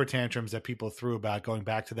and temper tantrums that people threw about going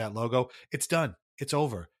back to that logo, it's done. It's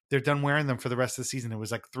over. They're done wearing them for the rest of the season. It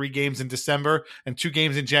was like 3 games in December and 2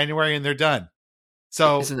 games in January, and they're done.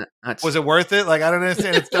 So was it worth it? Like, I don't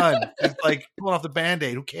understand. It's done. It's like pulling off the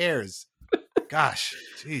Band-Aid. Who cares? Gosh,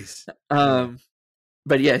 jeez.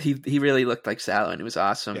 But yeah, he really looked like Salo, and it was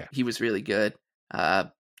awesome. Yeah. He was really good.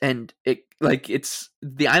 And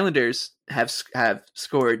the Islanders have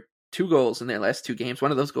scored 2 goals in their last 2 games.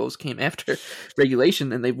 One of those goals came after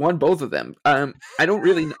regulation, and they've won both of them. I don't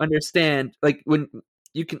really understand, like, when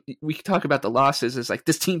we can talk about the losses as like,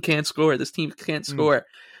 this team can't score, this team can't score.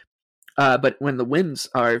 But when the wins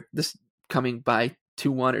are this coming by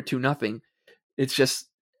 2-1 or 2-0, it's just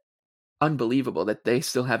unbelievable that they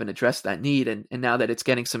still haven't addressed that need. And now that it's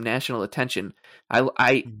getting some national attention,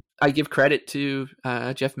 I give credit to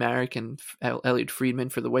Jeff Marek and Elliot Friedman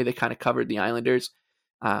for the way they kind of covered the Islanders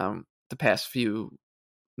the past few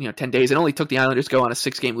 10 days. It only took the Islanders go on a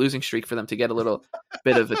 6-game losing streak for them to get a little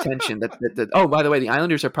bit of attention. That oh, by the way, the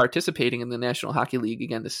Islanders are participating in the National Hockey League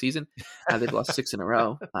again this season. They've lost 6 in a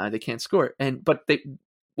row. They can't score. But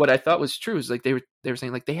what I thought was true is, like, they were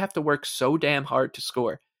saying, like, they have to work so damn hard to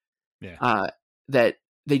score. Yeah. That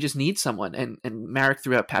they just need someone. And Marek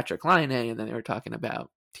threw out Patrick Laine, and then they were talking about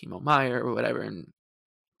Timo Meier or whatever, and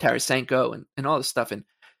Tarasenko and all this stuff. And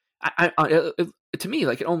to me,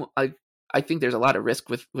 like, I think there's a lot of risk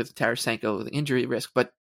with Tarasenko, the injury risk,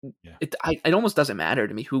 but it almost doesn't matter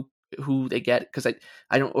to me who they get, because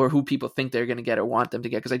I don't, or who people think they're going to get or want them to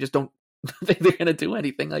get, because I just don't think they're going to do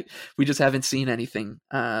anything. Like, we just haven't seen anything,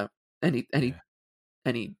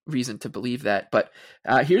 any reason to believe that. But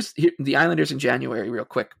here the Islanders in January, real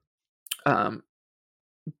quick.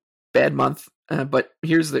 Bad month, but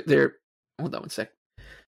here's their. Hold on one sec.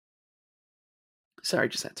 Sorry,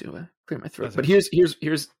 just had to clear my throat. But here's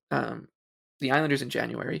the Islanders in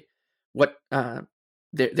January. What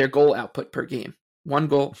their goal output per game: 1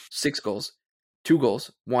 goal, 6 goals, 2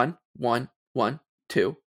 goals, 1, 1, 1,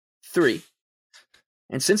 2, 3.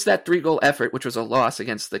 And since that 3-goal effort, which was a loss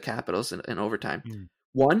against the Capitals in overtime,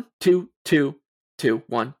 1, 2, 2, 2,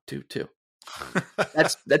 1, 2, 2.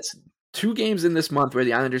 That's 2 games in this month where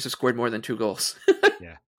the Islanders have scored more than 2 goals.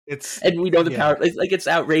 Yeah, and we know the power. Like, it's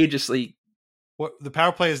outrageously. What the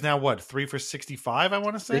power play is now? What, 3 for 65? I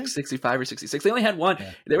want to say 65 or 66. They only had 1.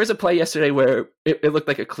 Yeah. There was a play yesterday where it looked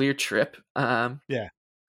like a clear trip. Someone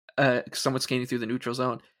skating through the neutral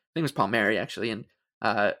zone. I think it was Palmieri, actually. And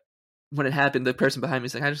when it happened, the person behind me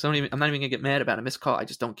was like, I'm not even gonna get mad about a missed call. I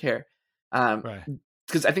just don't care.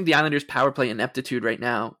 Because I think the Islanders' power play ineptitude right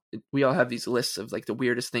now, we all have these lists of, like, the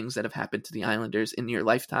weirdest things that have happened to the Islanders in your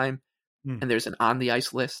lifetime. And there's an on the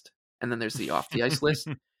ice list, and then there's the off the ice list.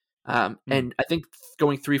 And I think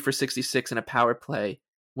going 3 for 66 in a power play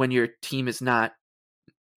when your team is not,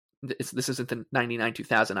 this isn't the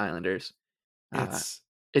 99-2000 Islanders.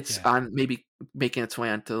 It's on maybe making its way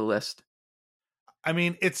onto the list. I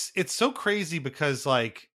mean, it's so crazy because,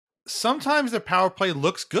 like, sometimes their power play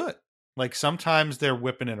looks good. Like, sometimes they're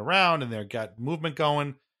whipping it around and they've got movement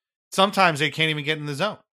going. Sometimes they can't even get in the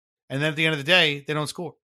zone. And then at the end of the day, they don't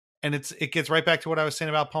score. And it gets right back to what I was saying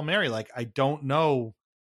about Palmieri. Like, I don't know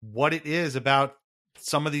what it is about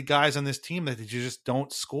some of the guys on this team that you just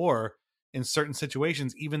don't score in certain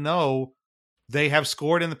situations, even though they have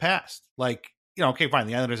scored in the past. Like, okay, fine.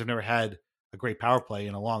 The Islanders have never had a great power play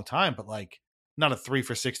in a long time, but like not a 3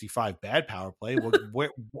 for 65 bad power play.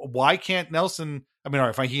 Why can't Nelson? I mean, all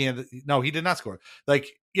right, fine. He did not score. Like,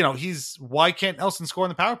 why can't Nelson score in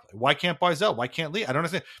the power play? Why can't Barzal? Why can't Lee? I don't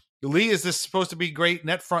understand. Lee is this supposed to be great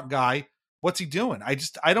net front guy? What's he doing? I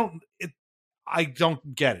don't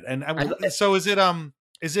get it. And so is it John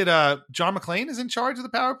McClain is in charge of the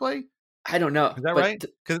power play? I don't know. Is that right?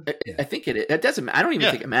 I think it doesn't. I don't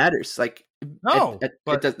even think it matters. Like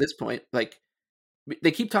at this point, like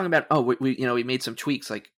they keep talking about, we made some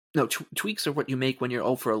tweaks. Like no, tweaks are what you make when you're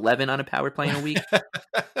 0 for 11 on a power play in a week,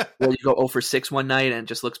 or you go 0 for 6 one night and it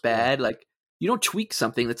just looks bad. Like you don't tweak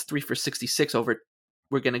something that's 3 for 66 over.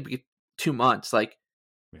 We're going to be 2 months. Like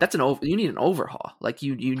that's you need an overhaul. Like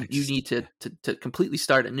you need to completely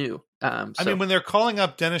start anew. I mean, when they're calling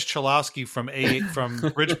up Dennis Cholowski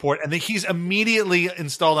from Bridgeport, and he's immediately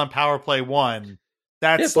installed on Power Play 1,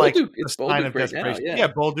 that's like a sign of desperation. Yeah,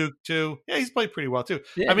 Bolduc too. Yeah, he's played pretty well too.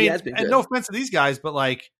 Yeah, I mean, and no offense to these guys, but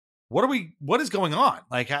like, what is going on?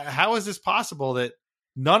 Like, how is this possible that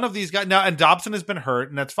none of these guys now? And Dobson has been hurt,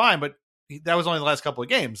 and that's fine, but that was only the last couple of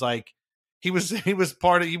games. Like, he was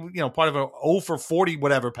part of a 0 for 40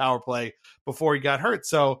 whatever power play before he got hurt.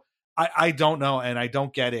 So I don't know, and I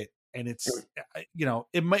don't get it. And it's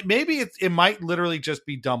it might literally just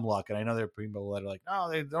be dumb luck. And I know there are people that are like, oh,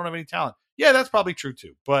 they don't have any talent. Yeah, that's probably true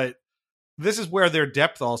too. But this is where their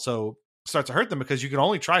depth also starts to hurt them, because you can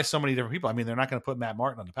only try so many different people. I mean, they're not going to put Matt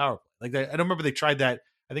Martin on the power play. Like I don't remember they tried that.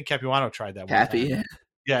 I think Capuano tried that.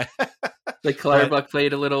 Yeah. Like Clutterbuck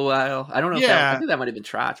played a little while. I don't know. I think that might have been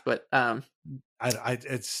Trotch, but I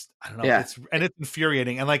don't know. Yeah. It's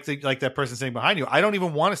infuriating. And like that person sitting behind you, I don't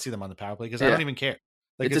even want to see them on the power play because I don't even care.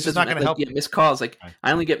 Like it's just not going to help. Yeah, missed calls. Like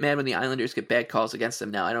I only get mad when the Islanders get bad calls against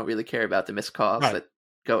them. Now I don't really care about the missed calls that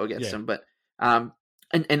go against them. But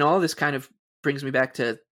and all this kind of brings me back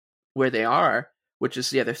to where they are, which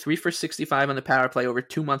is they're 3 for 65 on the power play over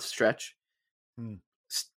 2 month stretch.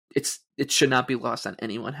 It should not be lost on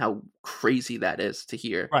anyone how crazy that is to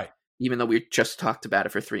hear. Right. Even though we just talked about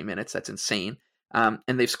it for 3 minutes, that's insane. And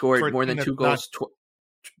they've scored more than 2 goals.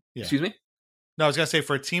 Excuse me? No, I was going to say,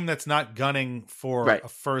 for a team that's not gunning for a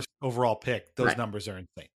first overall pick, those numbers are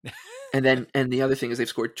insane. and the other thing is they've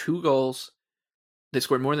scored 2 goals. They've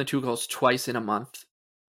scored more than 2 goals twice in a month.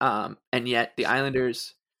 And yet the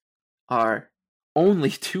Islanders are only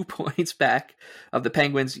 2 points back of the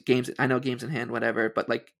Penguins games. I know games in hand, whatever, but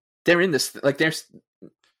like they're in this, like they're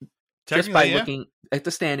just by looking at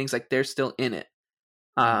the standings, like they're still in it.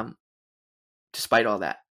 Despite all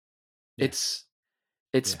that, it's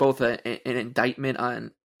both an indictment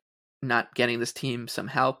on not getting this team some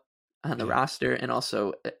help on the roster, and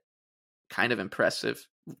also kind of impressive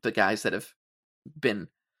the guys that have been,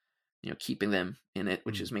 keeping them in it,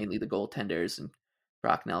 which is mainly the goaltenders and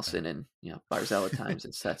Brock Nelson and Barzal at times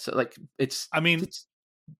and such. So like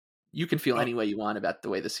you can feel any way you want about the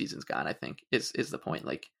way the season's gone. I think is the point.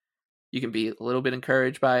 Like you can be a little bit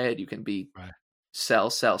encouraged by it. You can be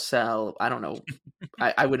sell. I don't know.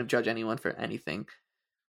 I wouldn't judge anyone for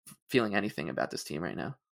feeling anything about this team right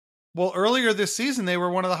now. Well, earlier this season, they were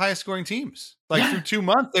one of the highest scoring teams. Like through 2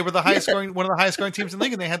 months, they were the highest scoring, one of the highest scoring teams in the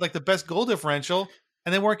league, and they had like the best goal differential,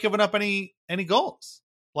 and they weren't giving up any goals.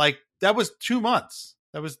 Like that was 2 months.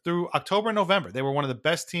 That was through October and November. They were one of the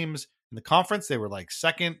best teams in the conference. They were like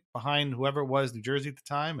second behind whoever it was, New Jersey at the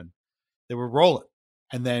time, and they were rolling.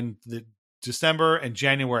 And then the December and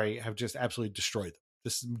January have just absolutely destroyed them.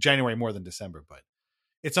 This January more than December, but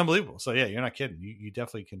it's unbelievable. So yeah, you're not kidding. You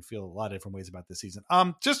definitely can feel a lot of different ways about this season.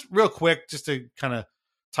 Just real quick, just to kind of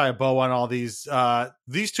tie a bow on all these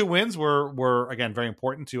 2 wins were again very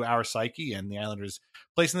important to our psyche and the Islanders'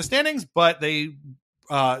 place in the standings, but they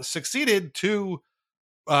succeeded 2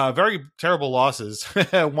 very terrible losses.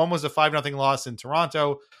 One was a 5-0 loss in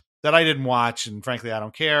Toronto that I didn't watch, and frankly, I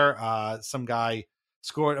don't care. Some guy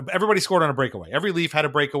scored. Everybody scored on a breakaway. Every Leaf had a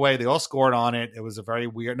breakaway. They all scored on it. It was a very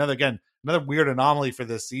weird. Another weird anomaly for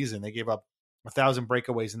this season. They gave up 1,000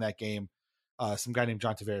 breakaways in that game. Some guy named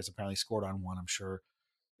John Tavares apparently scored on one, I'm sure.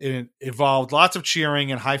 It involved lots of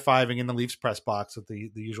cheering and high-fiving in the Leafs press box with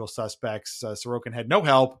the usual suspects. Sorokin had no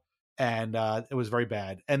help, and it was very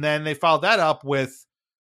bad. And then they followed that up with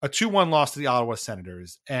a 2-1 loss to the Ottawa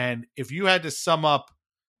Senators. And if you had to sum up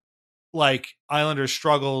like Islanders'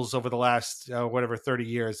 struggles over the last 30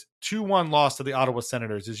 years, 2-1 loss to the Ottawa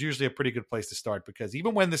Senators is usually a pretty good place to start, because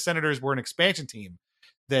even when the Senators were an expansion team,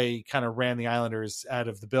 they kind of ran the Islanders out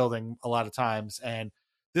of the building a lot of times. And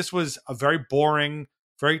this was a very boring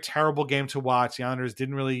very terrible game to watch. The Islanders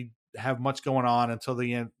didn't really have much going on until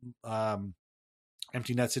the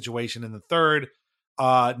empty net situation in the third.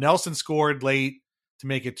 Nelson scored late to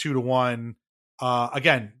make it 2-1.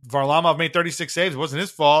 Again, Varlamov made 36 saves. It wasn't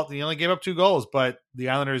his fault. He only gave up 2 goals, but the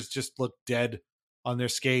Islanders just looked dead on their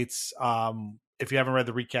skates. If you haven't read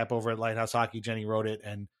the recap over at Lighthouse Hockey, Jenny wrote it,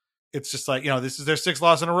 and it's just like, this is their 6th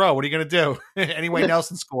loss in a row. What are you going to do? Anyway,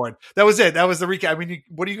 Nelson scored. That was it. That was the recap. I mean,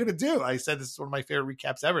 what are you going to do? I said this is one of my favorite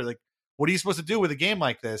recaps ever. Like, what are you supposed to do with a game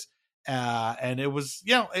like this? And it was,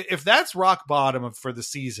 if that's rock bottom for the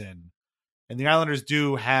season, and the Islanders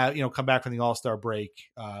do have, come back from the All-Star break,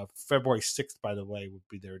 February 6th, by the way, would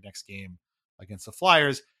be their next game against the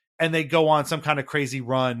Flyers, and they go on some kind of crazy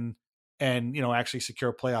run and, actually secure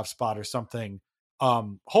a playoff spot or something.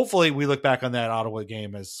 Hopefully we look back on that Ottawa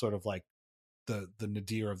game as sort of like the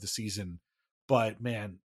nadir of the season. But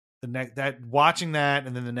man, watching that,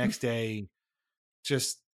 and then the next day,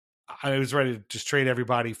 I was ready to just trade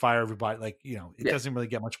everybody, fire everybody. Like, it doesn't really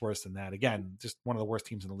get much worse than that. Again, just one of the worst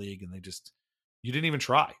teams in the league, and you didn't even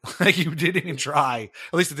try. Like, you didn't even try.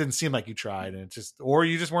 At least it didn't seem like you tried, and or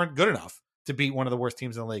you just weren't good enough to beat one of the worst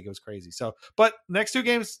teams in the league. It was crazy. So, but next 2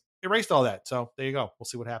 games erased all that. So there you go. We'll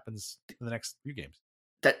see what happens in the next few games.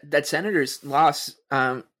 That Senators loss,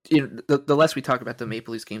 the less we talk about the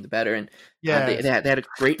Maple Leafs game, the better. And they had a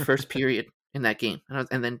great first period in that game,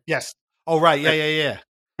 and then yes, oh right, yeah.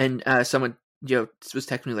 And someone was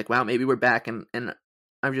texting me like, "Wow, maybe we're back." And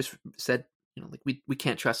I just said, like we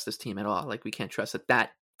can't trust this team at all. Like, we can't trust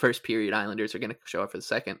that first period Islanders are going to show up for the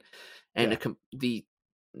second, and the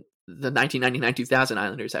 1999-2000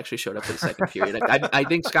 Islanders actually showed up for the second period. I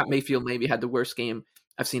think Scott Mayfield maybe had the worst game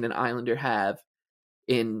I've seen an Islander have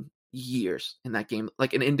in years in that game,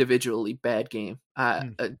 like an individually bad game.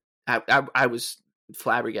 I was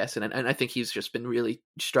flabbergasted, and I think he's just been really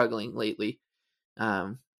struggling lately,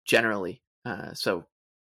 generally.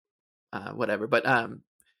 Whatever. But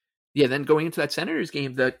then going into that Senators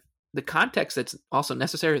game, the context that's also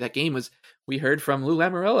necessary of that game was we heard from Lou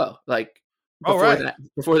Lamoriello, like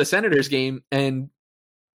before the Senators game, and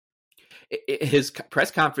his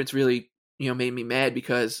press conference really made me mad,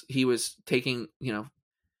 because he was taking,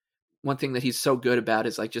 one thing that he's so good about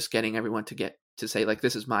is like just getting everyone to say like,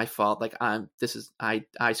 this is my fault. Like,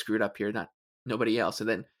 I screwed up here, not nobody else. And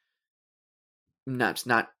then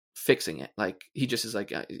not fixing it. Like, he just is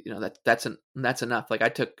like, that's enough. Like, I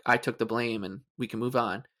took the blame and we can move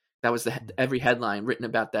on. That was every headline written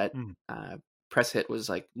about that press hit was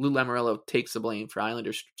like, Lou Lamoriello takes the blame for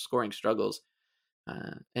Islanders scoring struggles.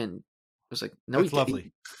 And I was like, no, that's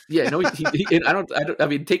lovely. He I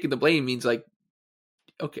mean, taking the blame means like,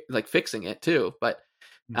 okay, like fixing it too. But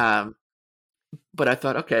I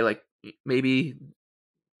thought, okay, like maybe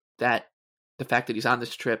that the fact that he's on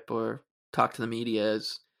this trip or talk to the media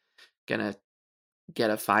is gonna get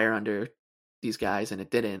a fire under these guys, and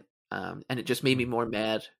it didn't. And it just made me more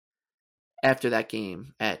mad after that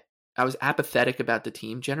game. I was apathetic about the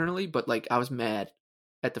team generally, but like I was mad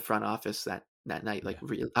at the front office that night. Like,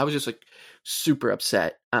 really, I was just like super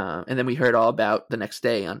upset. And then we heard all about the next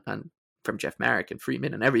day on from Jeff Marek and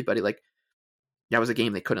Friedman and everybody, like that was a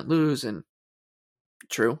game they couldn't lose, and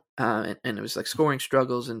true. And it was like scoring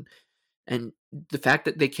struggles, and the fact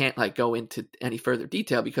that they can't like go into any further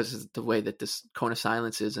detail because of the way that this cone of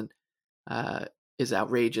silence is, and is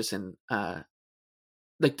outrageous, and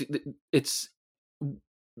like it's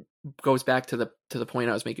goes back to the point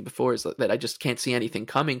I was making before, is that I just can't see anything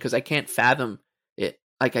coming, because I can't fathom it.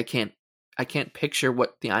 Like, I can't picture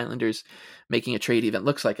what the Islanders making a trade even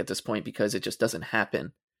looks like at this point, because it just doesn't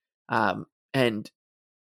happen. And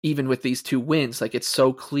even with these 2 wins, like, it's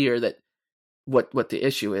so clear that what the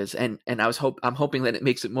issue is, and I'm hoping that it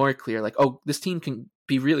makes it more clear, like, oh, this team can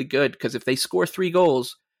be really good, because if they score 3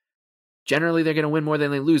 goals, generally they're going to win more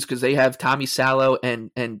than they lose, because they have Tommy Salo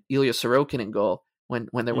and Ilya Sorokin in goal when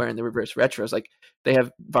they're wearing the reverse retros. Like, they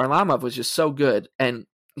have Varlamov was just so good, and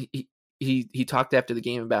he talked after the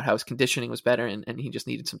game about how his conditioning was better, and he just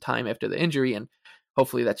needed some time after the injury, and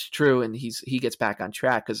hopefully that's true, and he gets back on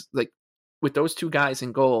track, because like with those 2 guys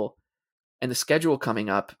in goal and the schedule coming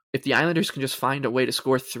up, if the Islanders can just find a way to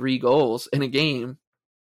score 3 goals in a game,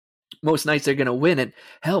 most nights they're going to win. And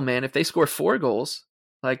hell, man, if they score 4 goals,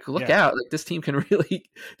 like, look out. Like, this team can really,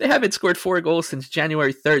 they haven't scored 4 goals since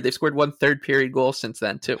January 3rd. They've scored 1 third period goal since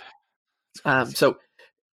then too. So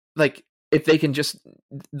like, if they can just,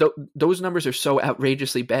 those numbers are so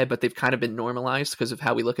outrageously bad, but they've kind of been normalized because of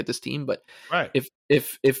how we look at this team. But if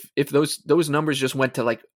those numbers just went to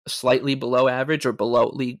like slightly below average or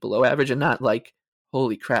below average, and not like,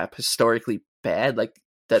 holy crap, historically bad, like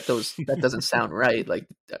that doesn't sound right. Like,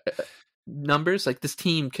 numbers. Like this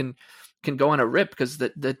team can go on a rip because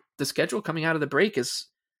the schedule coming out of the break is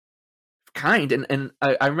kind. And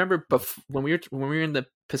I remember when we were in the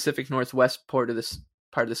Pacific Northwest part of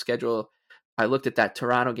the schedule, I looked at that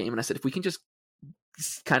Toronto game and I said, if we can just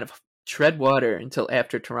kind of tread water until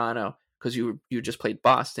after Toronto, because you just played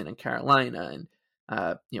Boston and Carolina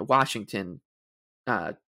and Washington,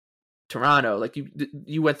 Toronto, like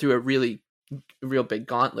you went through a real big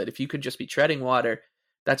gauntlet. If you could just be treading water,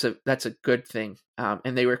 that's a good thing.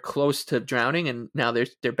 And they were close to drowning, and now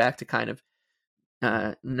they're back to kind of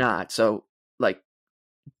not. So like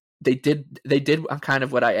they did kind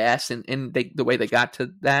of what I asked, and the way they got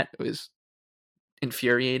to that was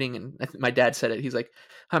infuriating. And my dad said it. He's like,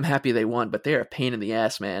 I'm happy they won, but they're a pain in the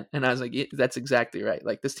ass, man. And I was like, yeah, that's exactly right.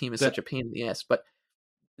 Like this team is such a pain in the ass. But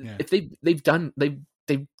if they've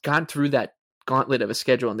gone through that gauntlet of a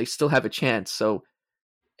schedule and they still have a chance. So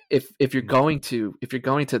if you're going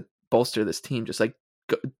to bolster this team, just like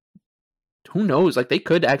who knows? Like they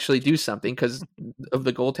could actually do something because of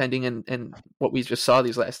the goaltending and what we just saw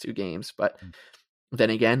these last two games. But then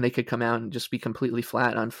again, they could come out and just be completely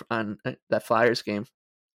flat on that Flyers game.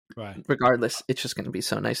 Right. Regardless, it's just going to be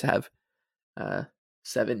so nice to have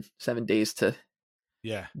 7 days to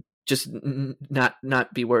just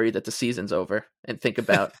not be worried that the season's over and think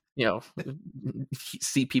about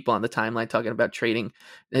see people on the timeline talking about trading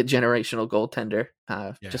a generational goaltender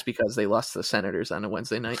just because they lost to the Senators on a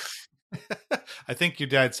Wednesday night. I think your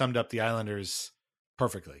dad summed up the Islanders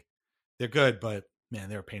perfectly. They're good, but man,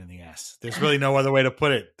 they're a pain in the ass. There's really no other way to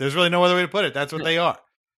put it. That's what they are.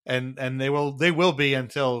 And they will be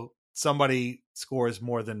until somebody scores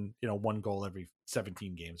more than one goal every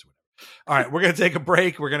 17 games or whatever. All right, we're going to take a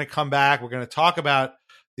break. We're going to come back. We're going to talk about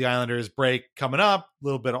the Islanders break coming up, a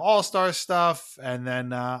little bit of all-star stuff, and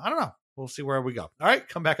then I don't know. We'll see where we go. All right,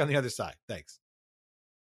 come back on the other side. Thanks.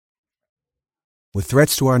 With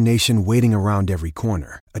threats to our nation waiting around every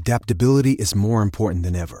corner, adaptability is more important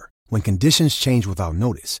than ever. When conditions change without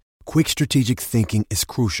notice, quick strategic thinking is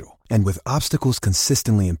crucial. And with obstacles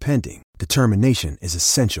consistently impending, determination is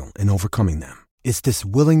essential in overcoming them. It's this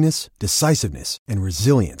willingness, decisiveness, and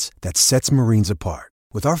resilience that sets Marines apart.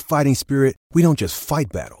 With our fighting spirit, we don't just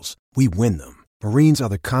fight battles, we win them. Marines are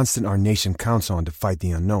the constant our nation counts on to fight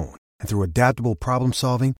the unknown. And through adaptable problem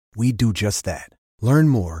solving, we do just that. Learn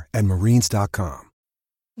more at marines.com.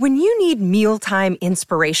 When you need mealtime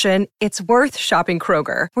inspiration, it's worth shopping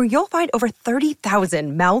Kroger, where you'll find over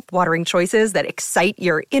 30,000 mouth-watering choices that excite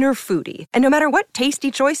your inner foodie. And no matter what tasty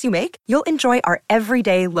choice you make, you'll enjoy our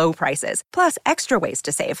everyday low prices, plus extra ways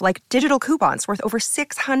to save, like digital coupons worth over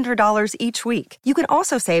 $600 each week. You can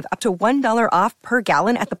also save up to $1 off per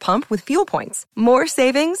gallon at the pump with fuel points. More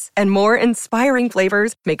savings and more inspiring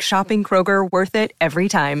flavors make shopping Kroger worth it every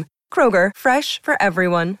time. Kroger, fresh for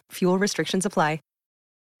everyone. Fuel restrictions apply.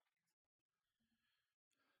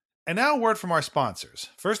 And now a word from our sponsors.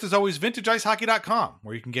 First, as always, VintageIceHockey.com,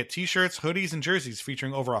 where you can get t-shirts, hoodies, and jerseys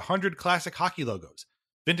featuring over 100 classic hockey logos.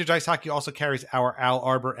 Vintage Ice Hockey also carries our Al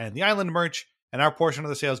Arbor and the Island merch, and our portion of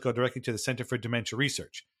the sales go directly to the Center for Dementia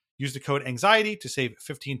Research. Use the code ANXIETY to save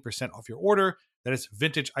 15% off your order. That is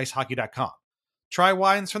VintageIceHockey.com. Try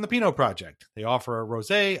wines from the Pinot Project. They offer a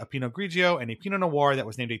Rosé, a Pinot Grigio, and a Pinot Noir that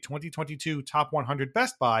was named a 2022 Top 100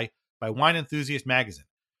 Best Buy by Wine Enthusiast magazine.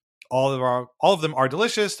 All of them are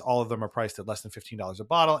delicious. All of them are priced at less than $15 a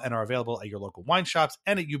bottle and are available at your local wine shops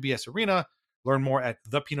and at UBS Arena. Learn more at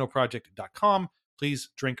thepinotproject.com.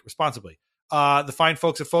 Please drink responsibly. The fine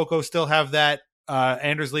folks at FOCO still have that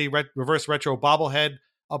Anders Lee reverse retro bobblehead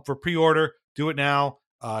up for pre-order. Do it now.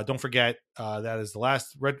 Don't forget, that is the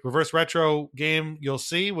last reverse retro game you'll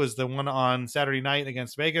see was the one on Saturday night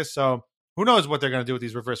against Vegas. So who knows what they're going to do with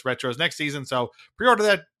these reverse retros next season. So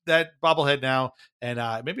pre-order that bobblehead now, and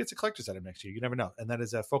maybe it's a collector's item next year. You never know. And that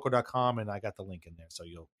is at foco.com, and I got the link in there, so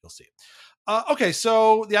you'll see it. Okay,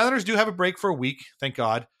 so the Islanders do have a break for a week. Thank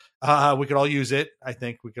God. We could all use it. I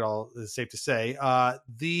think we could all, it's safe to say.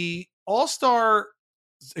 The All-Star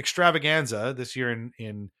extravaganza this year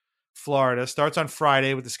in Florida starts on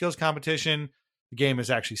Friday with the skills competition. The game is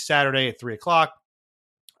actually Saturday at 3:00.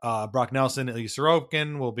 Brock Nelson, Ilya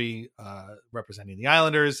Sorokin will be representing the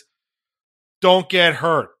Islanders. Don't get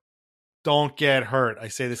hurt. Don't get hurt. I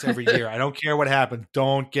say this every year. I don't care what happens.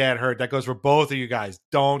 Don't get hurt. That goes for both of you guys.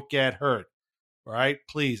 Don't get hurt. All right?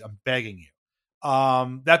 Please, I'm begging you.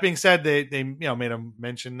 That being said, they made a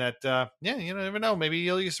mention that, you never know. Maybe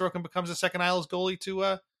Ilya Sorokin becomes the second Isles goalie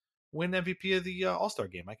to win MVP of the All-Star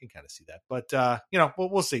game. I can kind of see that. But,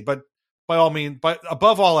 we'll see. But by all means, but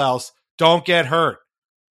above all else, don't get hurt.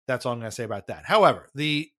 That's all I'm going to say about that. However,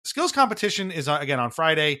 the skills competition is again on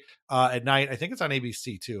Friday at night. I think it's on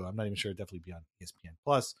ABC too. I'm not even sure. It'll definitely be on ESPN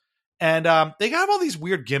Plus. And they have all these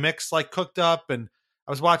weird gimmicks like cooked up. And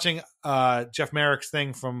I was watching Jeff Merrick's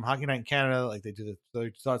thing from Hockey Night in Canada. Like they do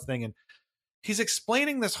the thoughts thing. And he's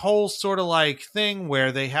explaining this whole sort of like thing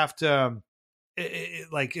where they have to,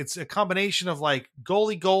 like it's a combination of like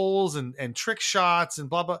goalie goals and trick shots and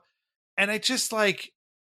blah, blah. And I just like,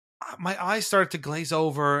 my eyes started to glaze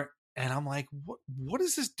over and I'm like, what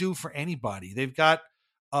does this do for anybody? They've got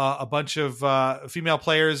a bunch of female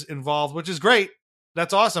players involved, which is great.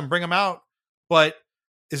 That's awesome. Bring them out. But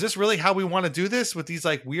is this really how we want to do this with these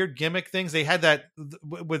like weird gimmick things? They had that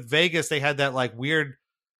with Vegas. They had that like weird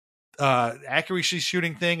accuracy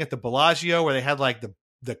shooting thing at the Bellagio where they had like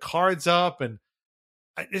the cards up. And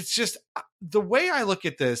it's just the way I look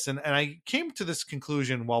at this. And I came to this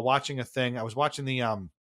conclusion while watching a thing. I was watching the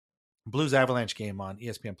Blues Avalanche game on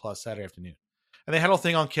ESPN Plus Saturday afternoon. And they had a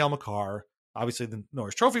thing on Cale Makar, obviously the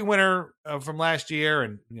Norris Trophy winner from last year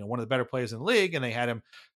and one of the better players in the league. And they had him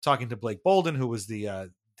talking to Blake Bolden, who was the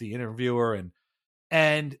interviewer.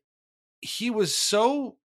 And he was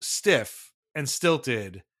so stiff and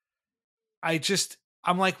stilted.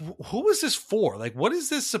 I'm like, who is this for? Like, what is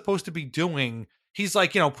this supposed to be doing? He's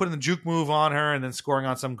like, putting the juke move on her and then scoring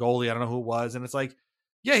on some goalie. I don't know who it was. And it's like,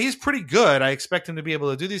 yeah, he's pretty good. I expect him to be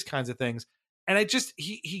able to do these kinds of things. And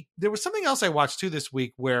there was something else I watched too this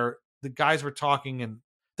week where the guys were talking and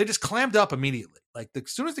they just clammed up immediately. Like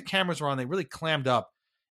as soon as the cameras were on, they really clammed up.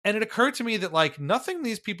 And it occurred to me that like nothing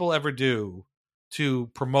these people ever do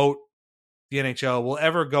to promote the NHL will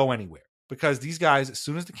ever go anywhere because these guys, as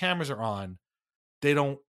soon as the cameras are on, they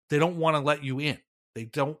don't want to let you in. They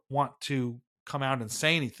don't want to come out and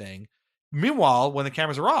say anything. Meanwhile, when the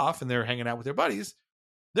cameras are off and they're hanging out with their buddies,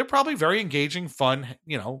 they're probably very engaging, fun,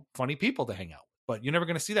 funny people to hang out with. But you're never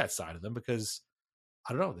going to see that side of them because,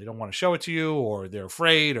 I don't know, they don't want to show it to you or they're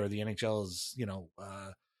afraid or the NHL is,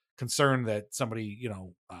 concerned that somebody,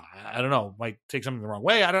 I don't know, might take something the wrong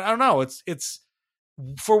way. I don't know. It's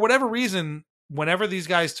for whatever reason, whenever these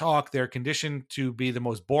guys talk, they're conditioned to be the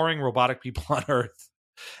most boring, robotic people on earth.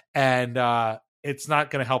 And it's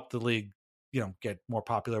not going to help the league, get more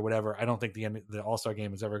popular or whatever. I don't think the All-Star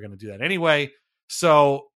game is ever going to do that anyway.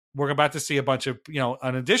 So we're about to see a bunch of, in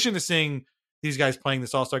addition to seeing these guys playing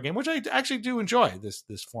this All-Star game, which I actually do enjoy this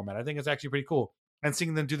format. I think it's actually pretty cool. And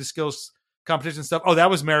seeing them do the skills competition stuff. Oh, that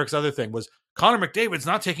was Merrick's other thing was Connor McDavid's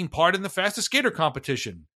not taking part in the fastest skater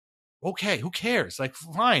competition. Okay, who cares? Like,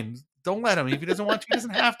 fine. Don't let him. If he doesn't want to, he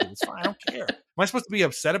doesn't have to. It's fine. I don't care. Am I supposed to be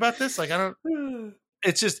upset about this? Like, I don't,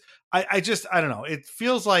 it's just, I don't know. It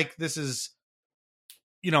feels like this is,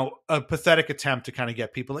 a pathetic attempt to kind of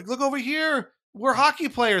get people like, look over here. We're hockey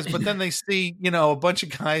players, but then they see, a bunch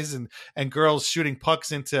of guys and girls shooting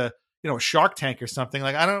pucks into, a Shark Tank or something.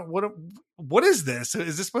 Like, I don't, what is this?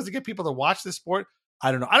 Is this supposed to get people to watch this sport?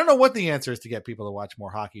 I don't know. I don't know what the answer is to get people to watch more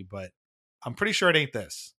hockey, but I'm pretty sure it ain't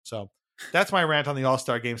this. So that's my rant on the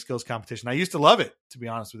All-Star Game skills competition. I used to love it, to be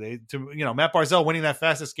honest with you. Matt Barzal winning that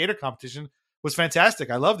fastest skater competition was fantastic.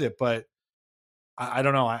 I loved it, but I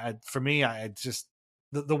don't know. For me, I just,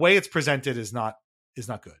 the way it's presented is not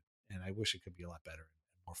good. And I wish it could be a lot better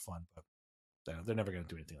and more fun, but they're never going to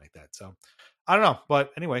do anything like that. So I don't know.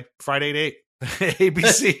 But anyway, Friday at 8,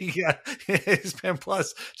 ABC, ESPN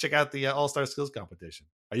Plus. Check out the All-Star Skills Competition.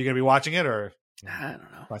 Are you going to be watching it or I don't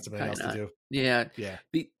know. Find something else to do? Yeah. Yeah.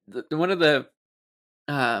 The one of the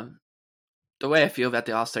way I feel about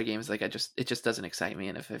the All-Star Game is like it just doesn't excite me.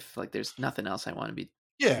 And if like there's nothing else I want to be,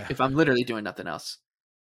 if I'm literally doing nothing else,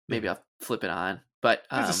 maybe I'll flip it on. But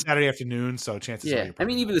it's a Saturday afternoon, so chances are. I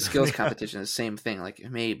mean, even the skills competition is the same thing. Like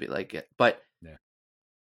maybe but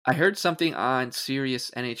I heard something on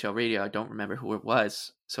Sirius NHL radio. I don't remember who it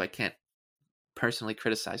was, so I can't personally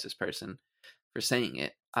criticize this person for saying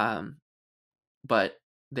it. But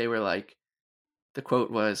they were like, the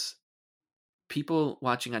quote was, "People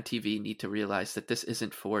watching on TV need to realize that this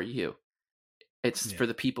isn't for you. It's for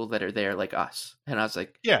the people that are there, like us." And I was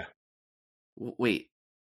like, wait.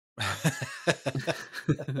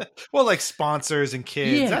 Well, like sponsors and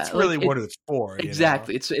kids, that's really what it's for.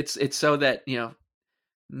 Exactly. It's so that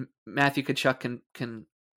Matthew Tkachuk can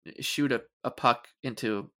shoot a puck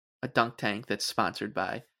into a dunk tank that's sponsored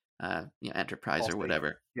by Enterprise or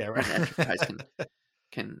whatever. Yeah, right. And Enterprise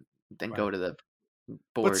can then go to the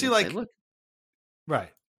board. But see, and like, say, look.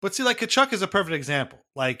 Right. But see, like Tkachuk is a perfect example.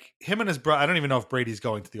 Like him and his brother. I don't even know if Brady's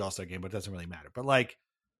going to the All-Star game, but it doesn't really matter. But like,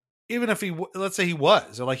 even if let's say he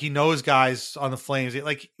was, or like he knows guys on the Flames,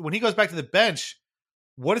 like when he goes back to the bench,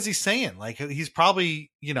 what is he saying? Like he's probably,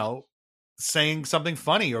 saying something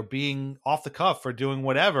funny or being off the cuff or doing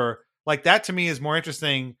whatever. Like that to me is more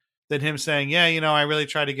interesting than him saying, yeah, I really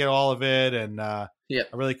tried to get all of it and I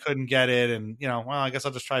really couldn't get it. And, well, I guess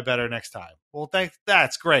I'll just try better next time. Well,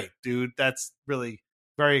 that's great, dude. That's really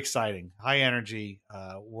very exciting. High energy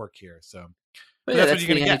work here. So but that's what you're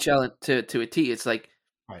going to get. NHL to a T. It's like,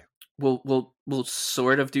 right. We'll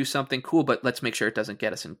sort of do something cool, but let's make sure it doesn't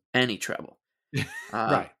get us in any trouble.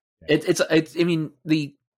 Right. It's I mean,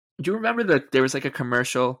 do you remember that there was like a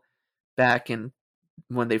commercial back in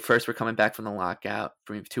when they first were coming back from the lockout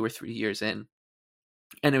from 2 or 3 years in,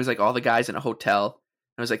 and it was like all the guys in a hotel.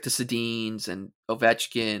 It was like the Sedins and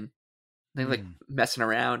Ovechkin. They like messing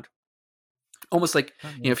around, almost like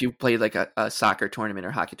if you played like a soccer tournament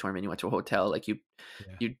or hockey tournament, you went to a hotel, like you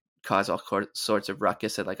cause all sorts of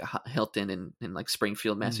ruckus at like a Hilton in like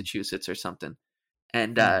Springfield, Massachusetts or something.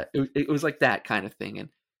 And it was like that kind of thing.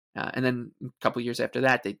 And then a couple years after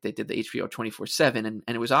that, they did the HBO 24/7 and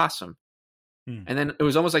it was awesome. And then it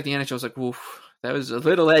was almost like the NHL was like, "Woof, that was a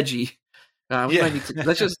little edgy. We might need to,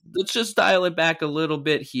 let's just dial it back a little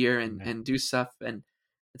bit here and do stuff." And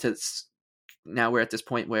now we're at this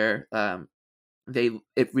point where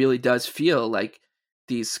it really does feel like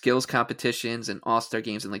these skills competitions and all-star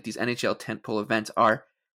games and like these NHL tentpole events are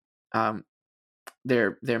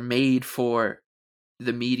they're made for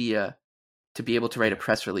the media to be able to write a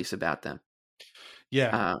press release about them.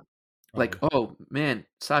 Like, oh man,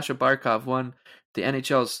 Sasha Barkov won the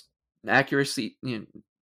NHL's accuracy,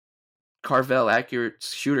 Carvel accurate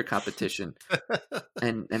shooter competition,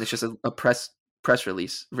 and it's just a press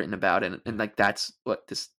release written about it, and like that's what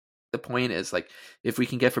the point is. Like, if we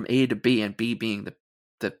can get from A to B, and B being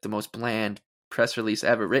the most bland press release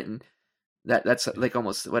ever written, that's like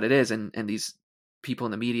almost what it is, and these people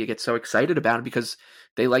in the media get so excited about it because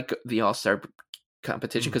they like the All-Star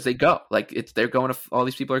competition because they go they're going to all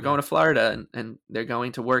these people are going to Florida and they're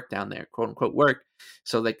going to work down there, quote unquote work.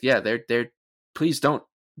 So like they're please don't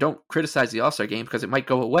criticize the All-Star game because it might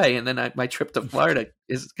go away and then my trip to Florida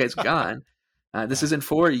is gone. This isn't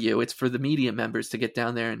for you, it's for the media members to get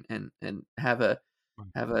down there and have a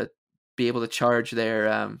be able to charge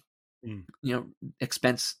their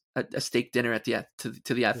expense a steak dinner at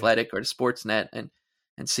to the Athletic or to Sportsnet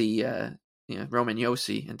and see Roman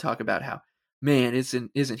Josi and talk about how, man,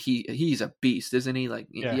 isn't he's a beast, isn't he? Like,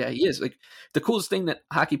 yeah, he is. Like, the coolest thing that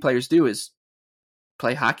hockey players do is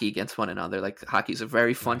play hockey against one another. Like, hockey's a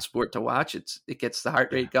very fun sport to watch. It gets the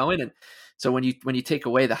heart rate going, and so when you take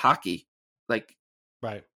away the hockey, like,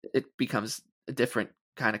 it becomes a different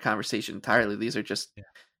kind of conversation entirely. These are just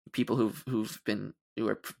people who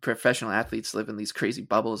are professional athletes, live in these crazy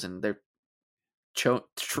bubbles, and they're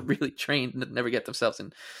really trained to never get themselves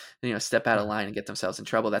in, step out of line and get themselves in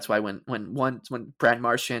trouble. That's why when Brad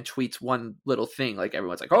Marchand tweets one little thing, like,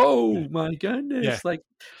 everyone's like, "Oh my goodness!" Like,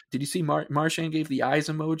 did you see Marchand gave the eyes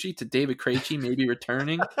emoji to David Krejci maybe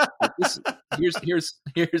returning? Like,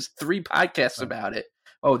 here's 3 podcasts about it.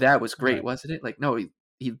 Oh, that was great, wasn't it? Like, no,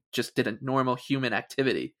 he just did a normal human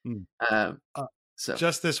activity. So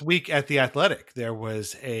just this week at the Athletic, there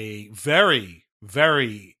was a very,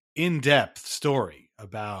 very in-depth story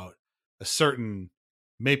about a certain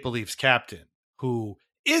Maple Leafs captain who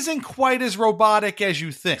isn't quite as robotic as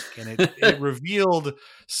you think. And it revealed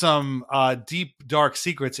some deep, dark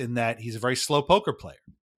secrets in that he's a very slow poker player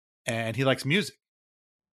and he likes music,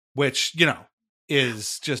 which,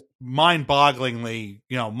 is just mind-bogglingly,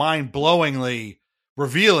 mind-blowingly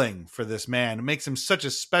revealing for this man. It makes him such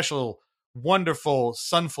a special, wonderful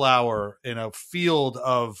sunflower in a field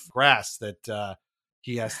of grass that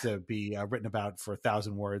he has to be written about for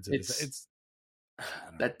 1,000 words.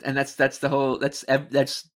 That's the whole. That's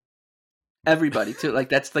everybody too. Like,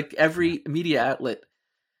 that's like every media outlet.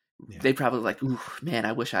 They probably like, "Ooh, man,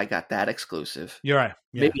 I wish I got that exclusive." You're right.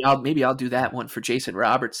 Yeah. Maybe I'll do that one for Jason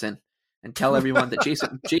Robertson and tell everyone that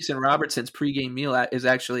Jason Robertson's pregame meal is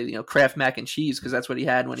actually Kraft mac and cheese because that's what he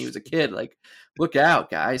had when he was a kid. Like, look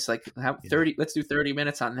out, guys! Like, let's do 30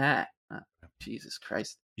 minutes on that. Jesus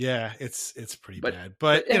Christ. Yeah, it's pretty bad.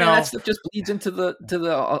 But that stuff just bleeds into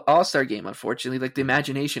the All-Star game, unfortunately. Like, the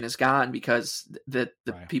imagination is gone because the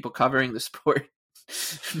people covering the sport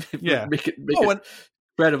make it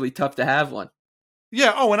incredibly tough to have one.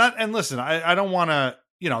 Yeah. Oh, and listen, I don't want to,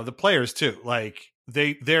 the players too. Like,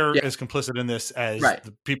 they're as complicit in this as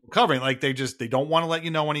the people covering. Like, they don't want to let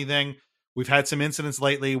you know anything. We've had some incidents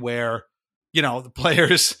lately where, the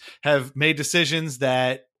players have made decisions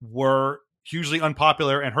that were hugely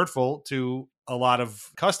unpopular and hurtful to a lot of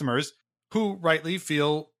customers who rightly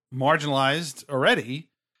feel marginalized already,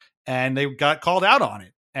 and they got called out on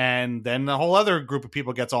it. And then a whole other group of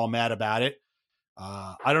people gets all mad about it.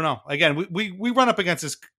 I don't know. Again, we run up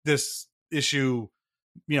against this issue,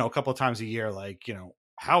 a couple of times a year. Like,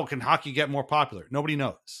 how can hockey get more popular? Nobody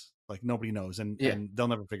knows. Like, nobody knows, and they'll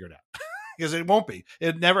never figure it out because it won't be.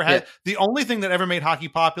 It never had. Yeah. The only thing that ever made hockey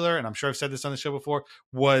popular, and I'm sure I've said this on the show before,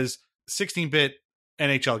 was 16-bit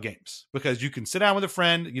NHL games, because you can sit down with a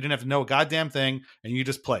friend, you didn't have to know a goddamn thing, and you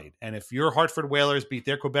just played. And if your Hartford Whalers beat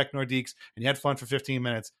their Quebec Nordiques and you had fun for 15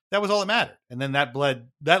 minutes, that was all that mattered. And then that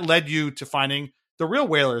led you to finding the real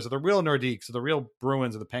Whalers or the real Nordiques or the real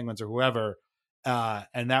Bruins or the Penguins or whoever.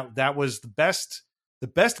 And that was the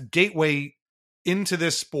best gateway into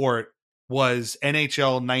this sport was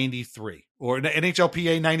NHL 93 or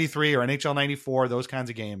NHLPA 93 or NHL 94, those kinds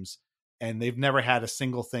of games. And they've never had a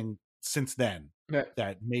single thing since then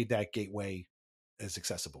that made that gateway as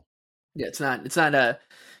accessible. Yeah, it's not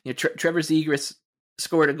Trevor Zegras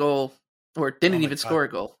scored a goal or didn't even score a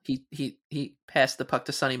goal. He passed the puck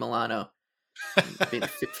to Sonny Milano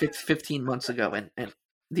 15 months ago, and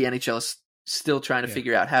the NHL is still trying to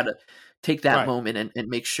figure out how to take that moment and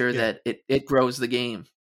make sure that it grows the game.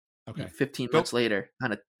 Okay, 15 months later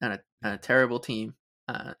on a terrible team,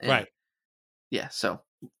 right? Yeah, so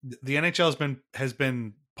the NHL has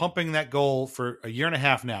been pumping that goal for a year and a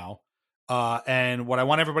half now. And what I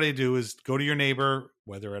want everybody to do is go to your neighbor,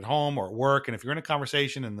 whether at home or at work. And if you're in a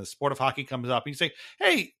conversation and the sport of hockey comes up, and you say,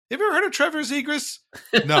 "Hey, have you ever heard of Trevor Zegras?"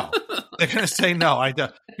 No, they're going to say, "No, I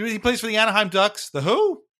don't." He plays for the Anaheim Ducks. The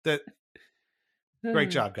who?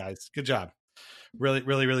 Great job, guys. Good job. Really,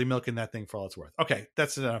 really, really milking that thing for all it's worth. Okay,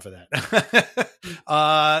 that's enough of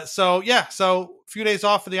that. So a few days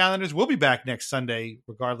off for the Islanders. We'll be back next Sunday,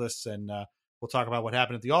 regardless, and we'll talk about what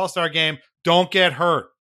happened at the All-Star game. Don't get hurt.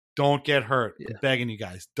 Don't get hurt. Yeah. I'm begging you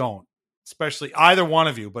guys, don't. Especially either one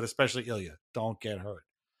of you, but especially Ilya. Don't get hurt.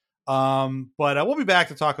 But we'll be back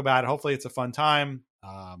to talk about it. Hopefully, it's a fun time.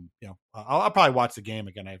 I'll probably watch the game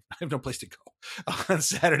again. I have no place to go on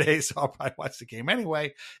Saturday, so I'll probably watch the game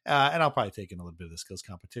anyway. And I'll probably take in a little bit of the skills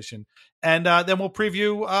competition. And then we'll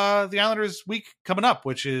preview the Islanders week coming up,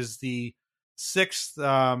 which is the 6th,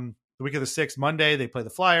 the week of the 6th, Monday. They play the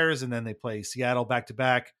Flyers, and then they play Seattle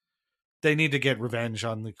back-to-back. They need to get revenge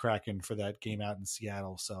on the Kraken for that game out in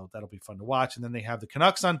Seattle, so that'll be fun to watch. And then they have the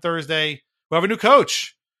Canucks on Thursday, who have a new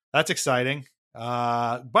coach. That's exciting.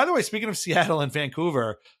 By the way, speaking of Seattle and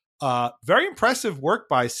Vancouver, very impressive work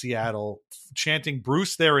by Seattle chanting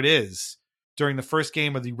 "Bruce, there it is" during the first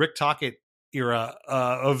game of the Rick Tocchet era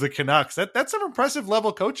of the Canucks. That's some impressive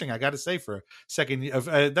level coaching, I got to say, for second.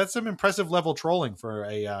 That's some impressive level trolling for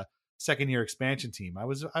a second-year expansion team. I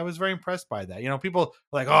was very impressed by that. People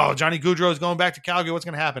were like, "Oh, Johnny Gaudreau is going back to Calgary. What's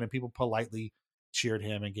going to happen?" And people politely cheered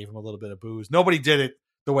him and gave him a little bit of booze. Nobody did it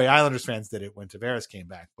the way Islanders fans did it when Tavares came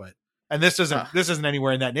back, and this isn't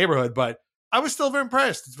anywhere in that neighborhood. But I was still very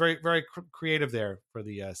impressed. It's very, very creative there for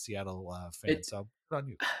the Seattle fans. So good on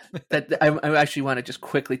you. I actually want to just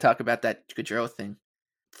quickly talk about that Gaudreau thing.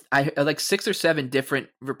 I like 6 or 7 different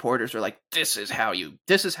reporters are like, this is how you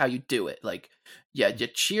do it. Like, yeah, you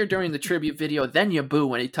cheer during the tribute video, then you boo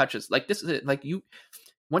when he touches. Like, this is it. Like, you,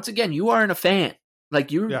 once again, you aren't a fan.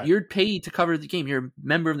 Like, you're paid to cover the game. You're a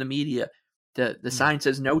member of the media. The sign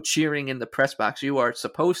says no cheering in the press box. You are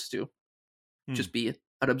supposed to just be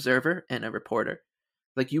an observer and a reporter.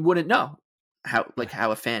 Like, you wouldn't know how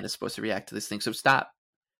a fan is supposed to react to this thing. So stop,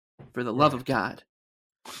 for the love of God.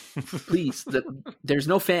 Please, there's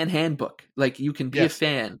no fan handbook. Like, you can be a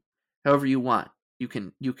fan however you want. You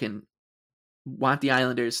can want the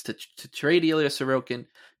Islanders to trade Ilya Sorokin.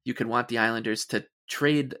 You can want the Islanders to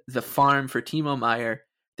trade the farm for Timo Meier.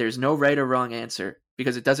 There's no right or wrong answer,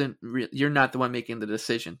 because it doesn't. You're not the one making the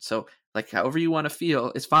decision. So, like, however you want to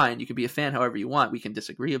feel is fine. You can be a fan however you want. We can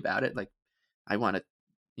disagree about it. Like, I want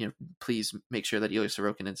to, please make sure that Ilya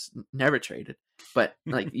Sorokin is never traded. But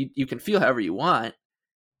like, you can feel however you want.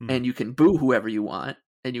 And you can boo whoever you want,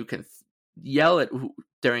 and you can yell at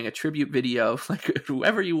during a tribute video, like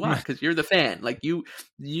whoever you want, because you're the fan. Like you,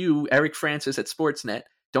 Eric Francis at Sportsnet,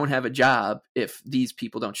 don't have a job if these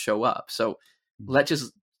people don't show up. So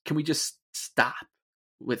can we just stop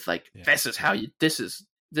with like, this is how you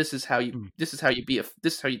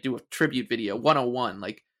do a tribute video 101.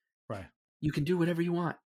 Like, right. You can do whatever you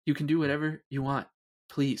want. You can do whatever you want.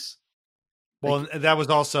 Please. Well, and that was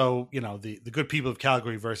also, the good people of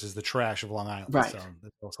Calgary versus the trash of Long Island. Right. So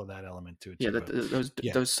there's also that element to it.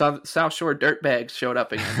 Yeah, those South Shore dirtbags showed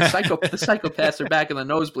up again. The psychopaths are back in the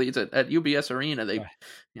nosebleeds at UBS Arena. They,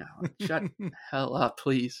 shut the hell up,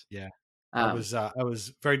 please. Yeah. I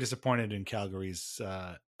was very disappointed in Calgary's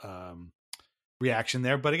reaction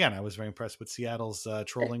there, but again, I was very impressed with Seattle's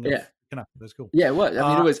trolling. Yeah, Canucks. That's cool. Yeah, what I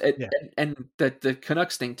mean, it was, and the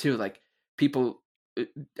Canucks thing too. Like, people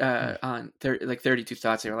on 32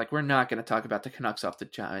 Thoughts. They were like, we're not going to talk about the Canucks off the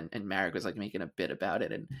jump, and Marek was like making a bit about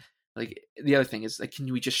it. And like the other thing is like,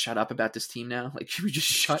 can we just shut up about this team now? Like, should we just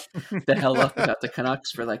shut the hell up about the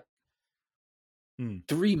Canucks for like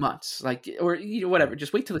 3 months? Like, or whatever.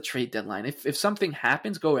 Just wait till the trade deadline. If something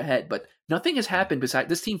happens, go ahead. But nothing has happened besides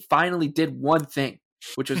this team finally did one thing,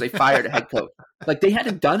 which was they fired a head coach. Like, they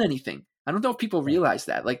hadn't done anything. I don't know if people realize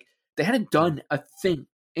that. Like, they hadn't done a thing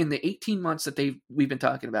in the 18 months that we've been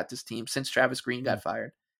talking about this team since Travis Green got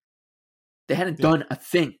fired. They hadn't done a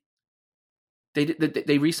thing.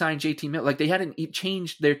 They re-signed JT Miller. Like, they hadn't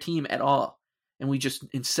changed their team at all. And we just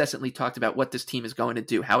incessantly talked about what this team is going to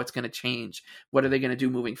do, how it's going to change, what are they going to do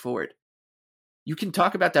moving forward. You can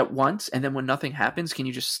talk about that once, and then when nothing happens, can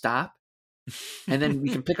you just stop? And then we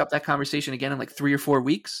can pick up that conversation again in like 3 or 4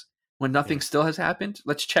 weeks when nothing still has happened.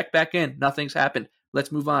 Let's check back in. Nothing's happened.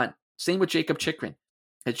 Let's move on. Same with Jacob Chychrun.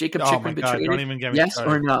 Has Jacob Chychrun been traded? Don't even get me yes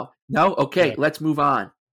started. or no? No? Okay, let's move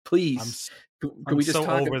on. Please. Can we just so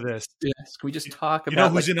talk over this? Yes. Can we just talk about you know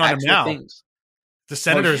who's in on him now? Things? The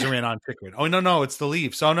Senators are in on Chychrun. Oh no, it's the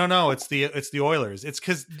Leafs. Oh no, it's the Oilers. It's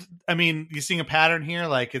because I mean, you're seeing a pattern here.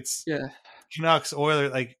 Like it's Canucks,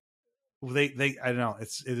 Oilers. Like they I don't know.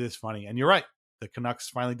 It is funny, and you're right. The Canucks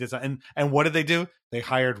finally did that. And what did they do? They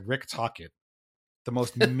hired Rick Tocchet, the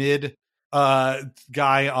most mid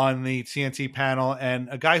guy on the TNT panel, and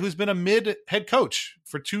a guy who's been a mid head coach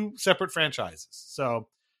for 2 separate franchises. So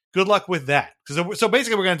good luck with that. So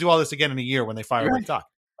basically, we're going to do all this again in a year when they fire Rick Tocchet.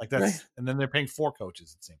 Like that's, and then they're paying 4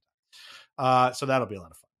 coaches at the same time. So that'll be a lot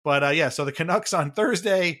of fun. But so the Canucks on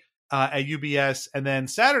Thursday at UBS, and then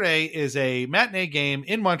Saturday is a matinee game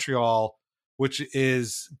in Montreal, which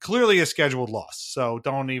is clearly a scheduled loss. So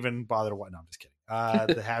don't even bother to watch. No, I'm just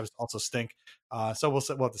kidding. The Habs also stink. So we'll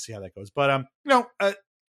have to see how that goes. But I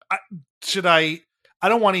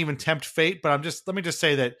don't want to even tempt fate, but let me just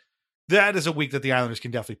say that is a week that the Islanders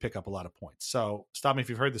can definitely pick up a lot of points. So stop me if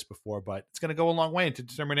you've heard this before, but it's going to go a long way into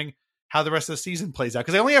determining how the rest of the season plays out.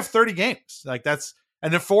 Because they only have 30 games. Like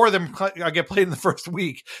and then 4 of them get played in the first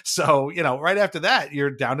week. So, right after that, you're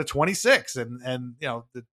down to 26. And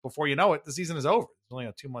before you know it, the season is over. There's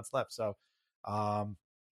only 2 months left. So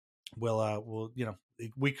we'll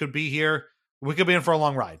we could be here. We could be in for a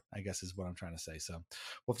long ride, I guess is what I'm trying to say. So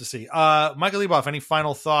we'll have to see. Michael Leboff, any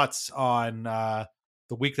final thoughts on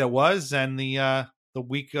the week that was and the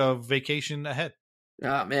week of vacation ahead?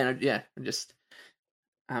 Oh man, yeah.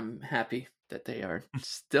 I'm happy that they are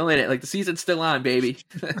still in it. Like the season's still on, baby.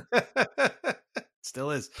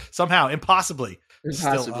 Still is somehow impossibly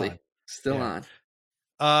still on.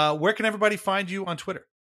 Where can everybody find you on Twitter?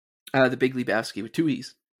 The Big Lebowski with 2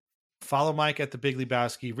 E's. Follow Mike at the Big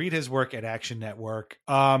Lebowski. Read his work at Action Network.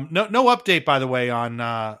 No update, by the way, on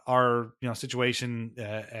our situation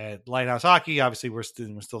at Lighthouse Hockey. Obviously, we're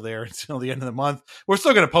still there until the end of the month. We're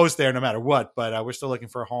still going to post there no matter what, but we're still looking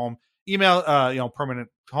for a home. Email, permanent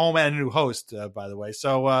home and a new host, by the way.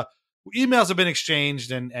 So emails have been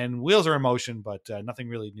exchanged and wheels are in motion, but nothing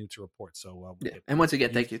really new to report. So and once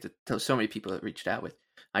again, thank you to so many people that reached out with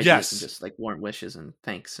ideas and just like warm wishes and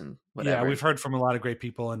thanks and whatever. Yeah, we've heard from a lot of great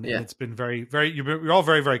people, and it's been very, very. You're all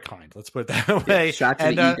very, very kind. Let's put it that way. Yeah, shot to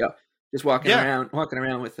the ego. Just walking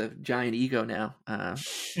around with a giant ego now.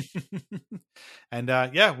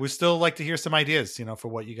 And we still like to hear some ideas, for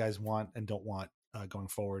what you guys want and don't want going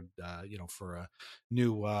forward. For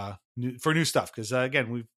new stuff, because again,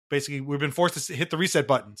 we've been forced to hit the reset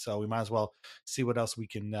button, so we might as well see what else we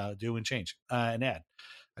can do and change and add.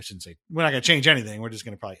 I shouldn't say we're not going to change anything. We're just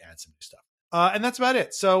going to probably add some new stuff. And that's about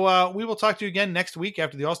it. So we will talk to you again next week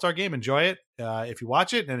after the All-Star game. Enjoy it if you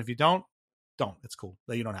watch it. And if you don't. It's cool.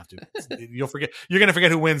 You don't have to. You'll forget. You're going to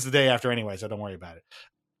forget who wins the day after anyway, so don't worry about it.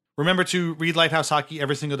 Remember to read Lighthouse Hockey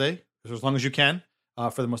every single day, as long as you can,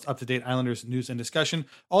 for the most up-to-date Islanders news and discussion.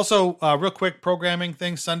 Also, real quick programming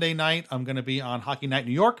thing. Sunday night, I'm going to be on Hockey Night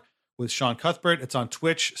New York with Sean Cuthbert. It's on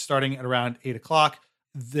Twitch starting at around 8 o'clock.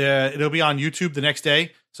 It'll be on YouTube the next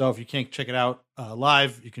day. So if you can't check it out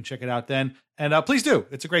live, you can check it out then. And please do.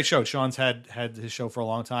 It's a great show. Sean's had his show for a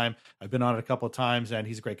long time. I've been on it a couple of times, and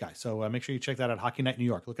he's a great guy. So make sure you check that out. Hockey Night New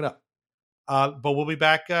York. Look it up. But we'll be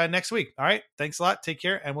back next week. All right. Thanks a lot. Take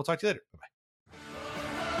care, and we'll talk to you later. Bye-bye.